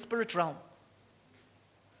impact in the spirit realm.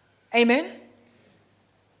 Amen?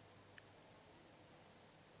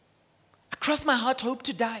 I cross my heart, hope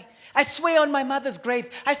to die. I swear on my mother's grave.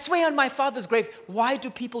 I swear on my father's grave. Why do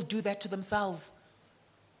people do that to themselves?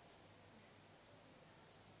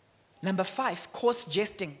 Number 5, coarse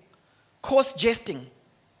jesting. Coarse jesting.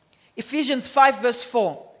 Ephesians 5 verse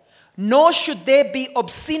 4. Nor should there be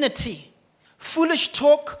obscenity, foolish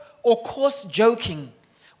talk, or coarse joking,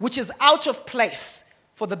 which is out of place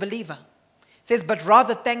for the believer. It says, but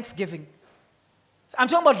rather thanksgiving. I'm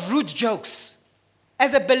talking about rude jokes.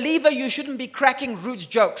 As a believer, you shouldn't be cracking rude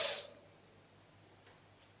jokes.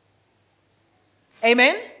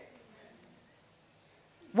 Amen?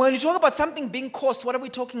 When you talk about something being coarse, what are we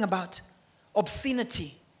talking about?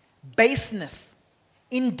 Obscenity, baseness,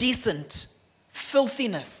 indecent,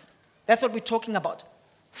 filthiness. That's what we're talking about.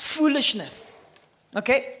 Foolishness.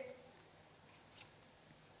 Okay?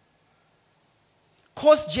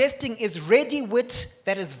 Coarse jesting is ready wit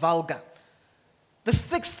that is vulgar. The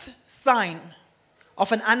 6th sign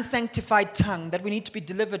of an unsanctified tongue that we need to be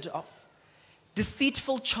delivered of.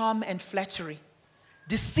 Deceitful charm and flattery.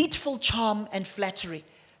 Deceitful charm and flattery.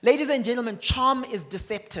 Ladies and gentlemen, charm is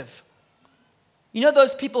deceptive. You know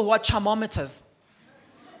those people who are charmometers?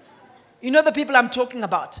 You know the people I'm talking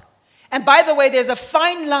about. And by the way, there's a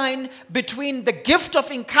fine line between the gift of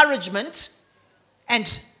encouragement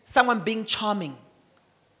and someone being charming.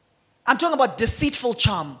 I'm talking about deceitful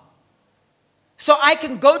charm. So I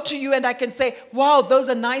can go to you and I can say, wow, those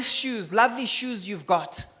are nice shoes, lovely shoes you've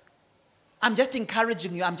got. I'm just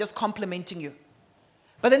encouraging you. I'm just complimenting you.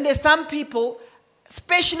 But then there's some people,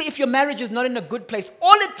 especially if your marriage is not in a good place,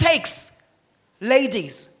 all it takes,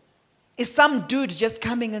 ladies, is some dude just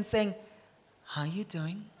coming and saying, how are you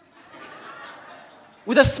doing?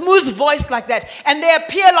 With a smooth voice like that. And they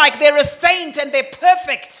appear like they're a saint and they're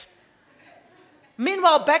perfect.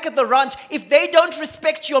 Meanwhile, back at the ranch, if they don't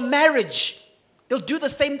respect your marriage, they'll do the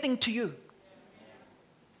same thing to you.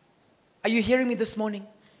 Are you hearing me this morning?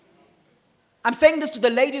 I'm saying this to the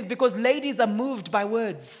ladies because ladies are moved by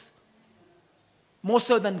words. More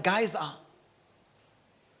so than guys are.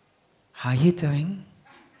 How are you doing?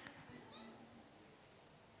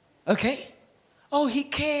 Okay. Oh, he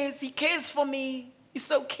cares for me. He's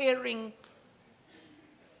so caring.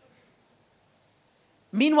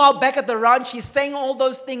 Meanwhile, back at the ranch, he's saying all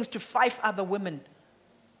those things to 5 other women.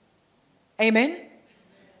 Amen?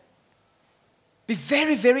 Be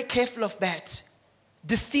very, very careful of that.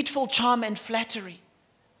 Deceitful charm and flattery.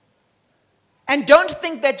 And don't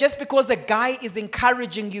think that just because a guy is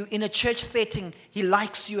encouraging you in a church setting, he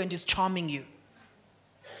likes you and is charming you.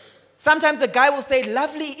 Sometimes a guy will say,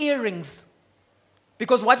 lovely earrings.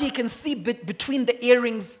 Because what he can see between the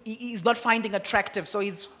earrings, he's not finding attractive. So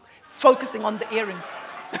he's focusing on the earrings.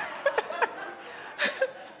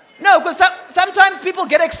 No, because sometimes people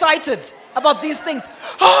get excited about these things.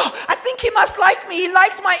 Oh, I think he must like me. He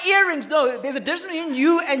likes my earrings. No, there's a difference between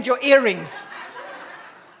you and your earrings.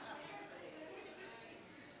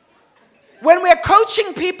 When we're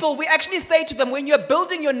coaching people, we actually say to them, when you're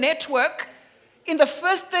building your network, in the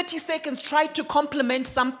first 30 seconds, try to compliment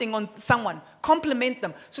something on someone. Compliment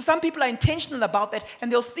them. So some people are intentional about that,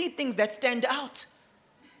 and they'll see things that stand out.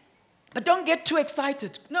 But don't get too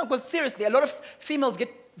excited. No, because seriously, a lot of females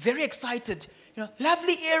get very excited. You know,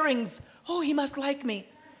 lovely earrings. Oh, he must like me.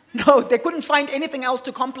 No, they couldn't find anything else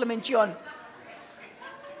to compliment you on.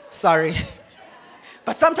 Sorry.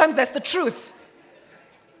 But sometimes that's the truth.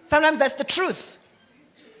 Sometimes that's the truth.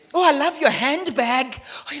 Oh, I love your handbag.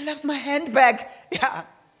 Oh, he loves my handbag. Yeah.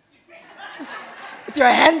 It's your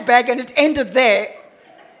handbag and it ended there.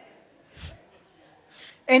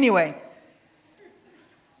 Anyway.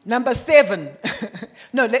 Number 7.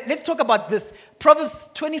 No, let's talk about this. Proverbs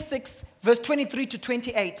 26, verse 23 to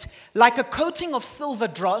 28. Like a coating of silver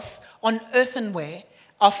dross on earthenware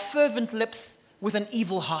are fervent lips with an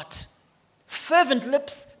evil heart. Fervent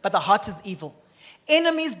lips, but the heart is evil.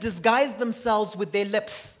 Enemies disguise themselves with their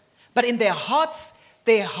lips, but in their hearts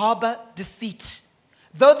they harbor deceit.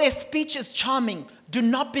 Though their speech is charming, do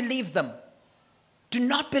not believe them. Do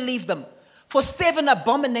not believe them. For 7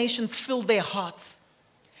 abominations fill their hearts.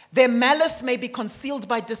 Their malice may be concealed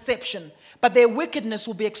by deception, but their wickedness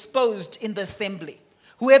will be exposed in the assembly.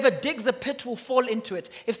 Whoever digs a pit will fall into it.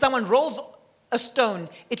 If someone rolls a stone,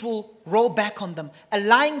 it will roll back on them. A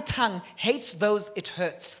lying tongue hates those it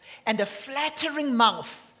hurts, and a flattering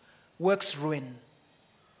mouth works ruin.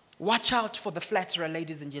 Watch out for the flatterer,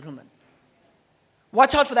 ladies and gentlemen.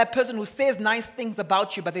 Watch out for that person who says nice things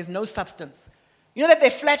about you, but there's no substance. You know that there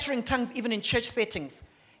are flattering tongues even in church settings.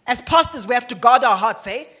 As pastors, we have to guard our hearts,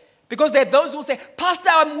 eh? Because there are those who say, Pastor,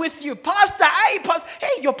 I'm with you. Pastor,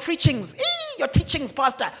 hey, your preachings, your teachings,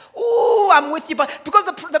 Pastor. Oh, I'm with you. But because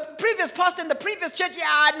the previous pastor in the previous church,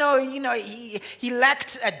 he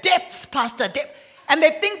lacked a depth, Pastor, depth. And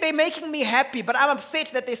they think they're making me happy, but I'm upset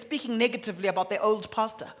that they're speaking negatively about their old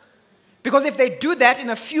pastor. Because if they do that, in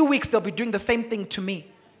a few weeks, they'll be doing the same thing to me.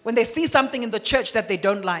 When they see something in the church that they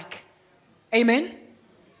don't like. Amen?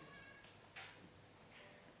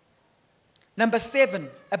 Number 7,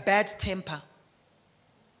 a bad temper.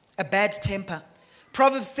 A bad temper.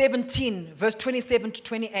 Proverbs 17, verse 27 to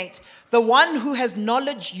 28. The one who has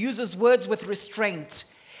knowledge uses words with restraint,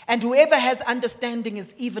 and whoever has understanding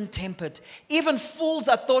is even-tempered. Even fools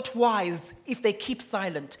are thought wise if they keep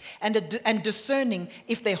silent, and discerning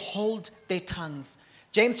if they hold their tongues.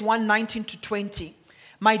 James 1, 19 to 20.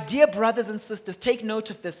 My dear brothers and sisters, take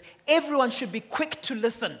note of this. Everyone should be quick to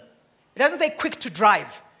listen. It doesn't say quick to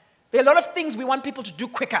drive. There are a lot of things we want people to do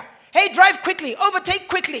quicker. Hey, drive quickly, overtake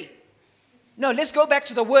quickly. No, let's go back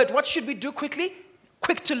to the word. What should we do quickly?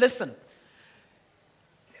 Quick to listen.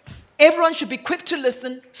 Everyone should be quick to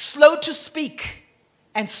listen, slow to speak,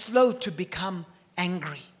 and slow to become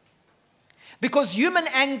angry. Because human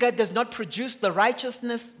anger does not produce the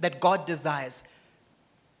righteousness that God desires.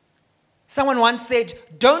 Someone once said,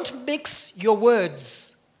 don't mix your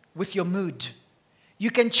words with your mood. You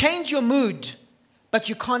can change your mood, but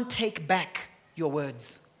you can't take back your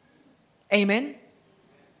words. Amen?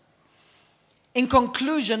 In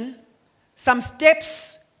conclusion, some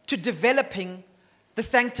steps to developing the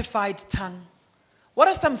sanctified tongue. What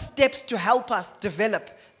are some steps to help us develop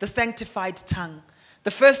the sanctified tongue?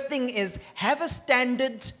 The first thing is have a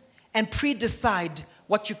standard and pre-decide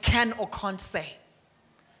what you can or can't say.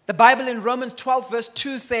 The Bible in Romans 12 verse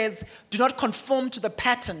 2 says, do not conform to the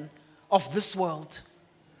pattern of this world.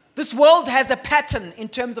 This world has a pattern in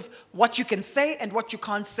terms of what you can say and what you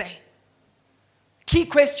can't say. Key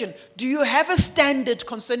question, do you have a standard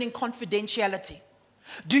concerning confidentiality?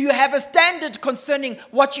 Do you have a standard concerning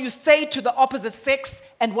what you say to the opposite sex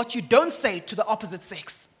and what you don't say to the opposite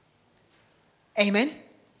sex? Amen?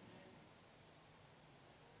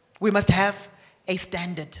 We must have a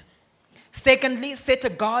standard. Secondly, set a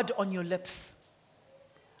guard on your lips.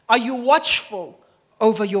 Are you watchful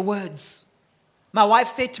over your words? My wife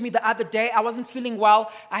said to me the other day, I wasn't feeling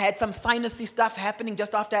well. I had some sinusy stuff happening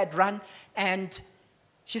just after I'd run. And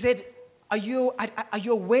she said, are you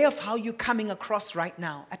aware of how you're coming across right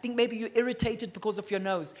now? I think maybe you're irritated because of your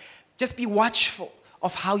nose. Just be watchful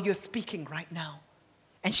of how you're speaking right now.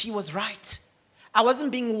 And she was right. I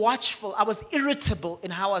wasn't being watchful. I was irritable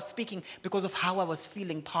in how I was speaking because of how I was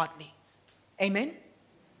feeling partly. Amen?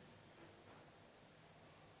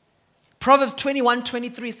 Proverbs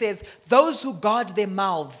 21:23 says, those who guard their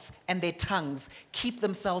mouths and their tongues keep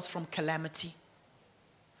themselves from calamity.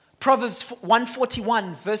 Psalms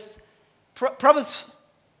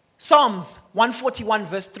 141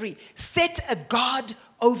 verse 3. Set a guard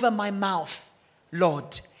over my mouth,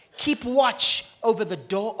 Lord. Keep watch over the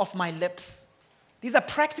door of my lips. These are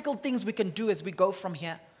practical things we can do as we go from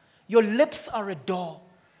here. Your lips are a door.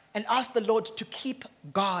 And ask the Lord to keep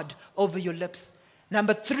guard over your lips.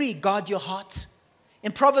 Number 3, guard your heart.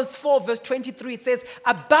 In Proverbs 4 verse 23 it says,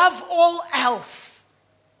 above all else,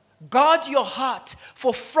 guard your heart,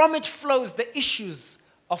 for from it flows the issues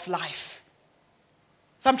of life.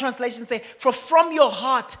 Some translations say, for from your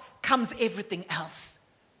heart comes everything else.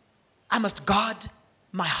 I must guard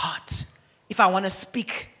my heart if I want to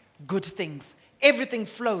speak good things. Everything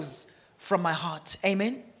flows from my heart.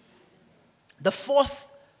 Amen? The fourth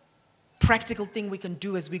practical thing we can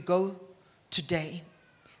do as we go today,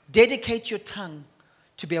 dedicate your tongue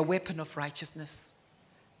to be a weapon of righteousness.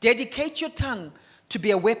 Dedicate your tongue to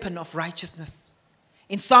be a weapon of righteousness.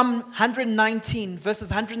 In Psalm 119,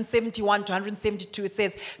 verses 171 to 172, it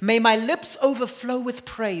says, may my lips overflow with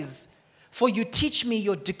praise, for you teach me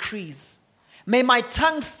your decrees. May my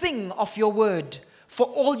tongue sing of your word, for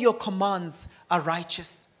all your commands are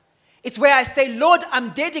righteous. It's where I say, Lord,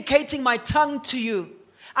 I'm dedicating my tongue to you.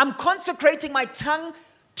 I'm consecrating my tongue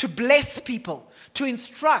to bless people, to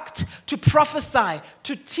instruct, to prophesy,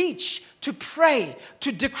 to teach, to pray,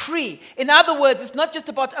 to decree. In other words, it's not just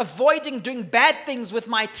about avoiding doing bad things with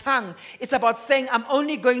my tongue. It's about saying I'm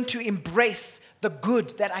only going to embrace the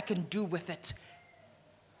good that I can do with it.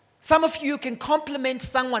 Some of you can compliment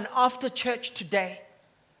someone after church today,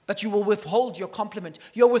 but you will withhold your compliment.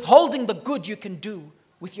 You're withholding the good you can do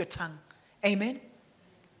with your tongue. Amen?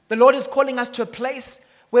 The Lord is calling us to a place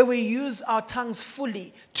where we use our tongues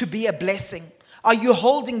fully to be a blessing. Are you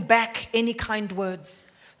holding back any kind words?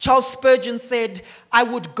 Charles Spurgeon said, I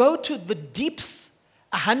would go to the deeps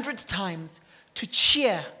 100 times to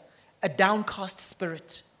cheer a downcast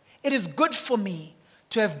spirit. It is good for me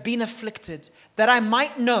to have been afflicted, that I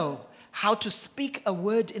might know how to speak a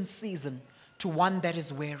word in season to one that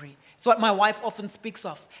is weary. It's what my wife often speaks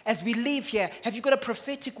of. As we leave here, have you got a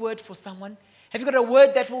prophetic word for someone? Have you got a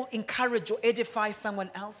word that will encourage or edify someone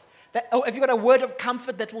else? Have you got a word of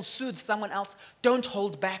comfort that will soothe someone else? Don't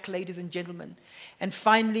hold back, ladies and gentlemen. And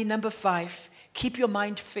finally, number 5, keep your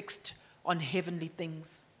mind fixed on heavenly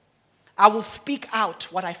things. I will speak out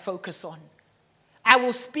what I focus on. I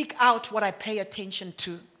will speak out what I pay attention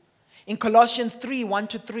to. In Colossians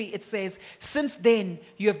 3:1-3, it says, since then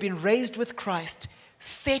you have been raised with Christ,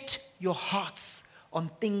 set your hearts on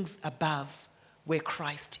things above where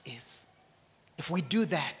Christ is. If we do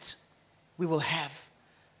that, we will have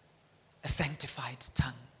a sanctified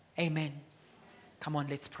tongue. Amen. Come on,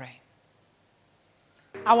 let's pray.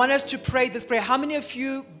 I want us to pray this prayer. How many of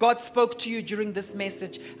you, God spoke to you during this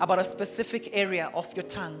message about a specific area of your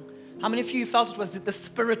tongue? How many of you felt it was the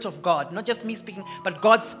Spirit of God? Not just me speaking, but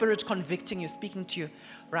God's Spirit convicting you, speaking to you,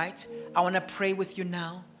 right? I want to pray with you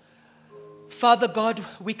now. Father God,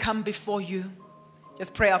 we come before you.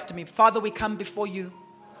 Just pray after me. Father, we come before you.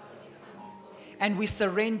 And we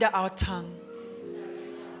surrender our tongue.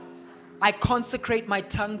 I consecrate my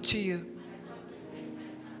tongue to you.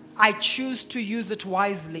 I choose to use it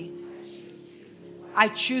wisely. I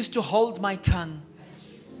choose to hold my tongue.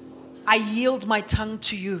 I yield my tongue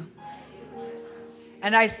to you.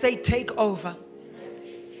 And I say, take over.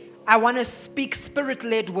 I want to speak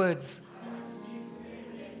Spirit-led words.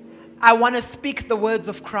 I want to speak the words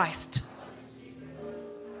of Christ.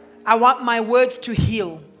 I want my words to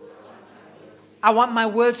heal. I want my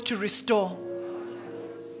words to restore.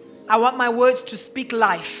 I want my words to speak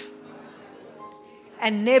life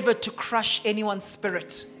and never to crush anyone's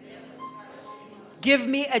spirit. Give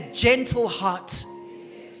me a gentle heart.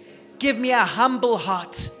 Give me a humble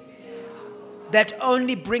heart that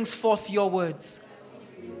only brings forth your words.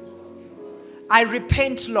 I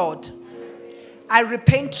repent, Lord. I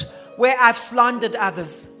repent where I've slandered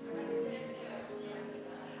others.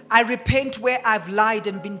 I repent where I've lied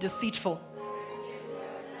and been deceitful.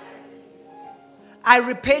 I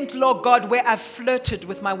repent, Lord God, where I've flirted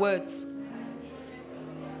with my words.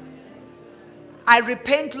 I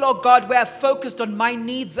repent, Lord God, where I've focused on my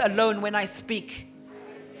needs alone when I speak.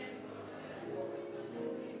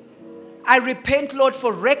 I repent, Lord,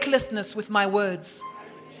 for recklessness with my words.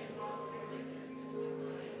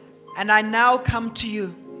 And I now come to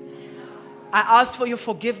you. I ask for your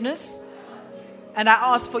forgiveness and I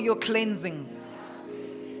ask for your cleansing.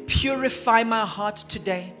 Purify my heart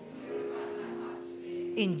today.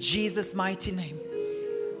 In Jesus' mighty name.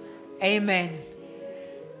 Amen.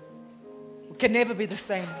 We can never be the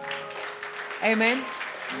same. Amen.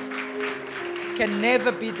 Can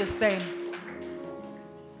never be the same.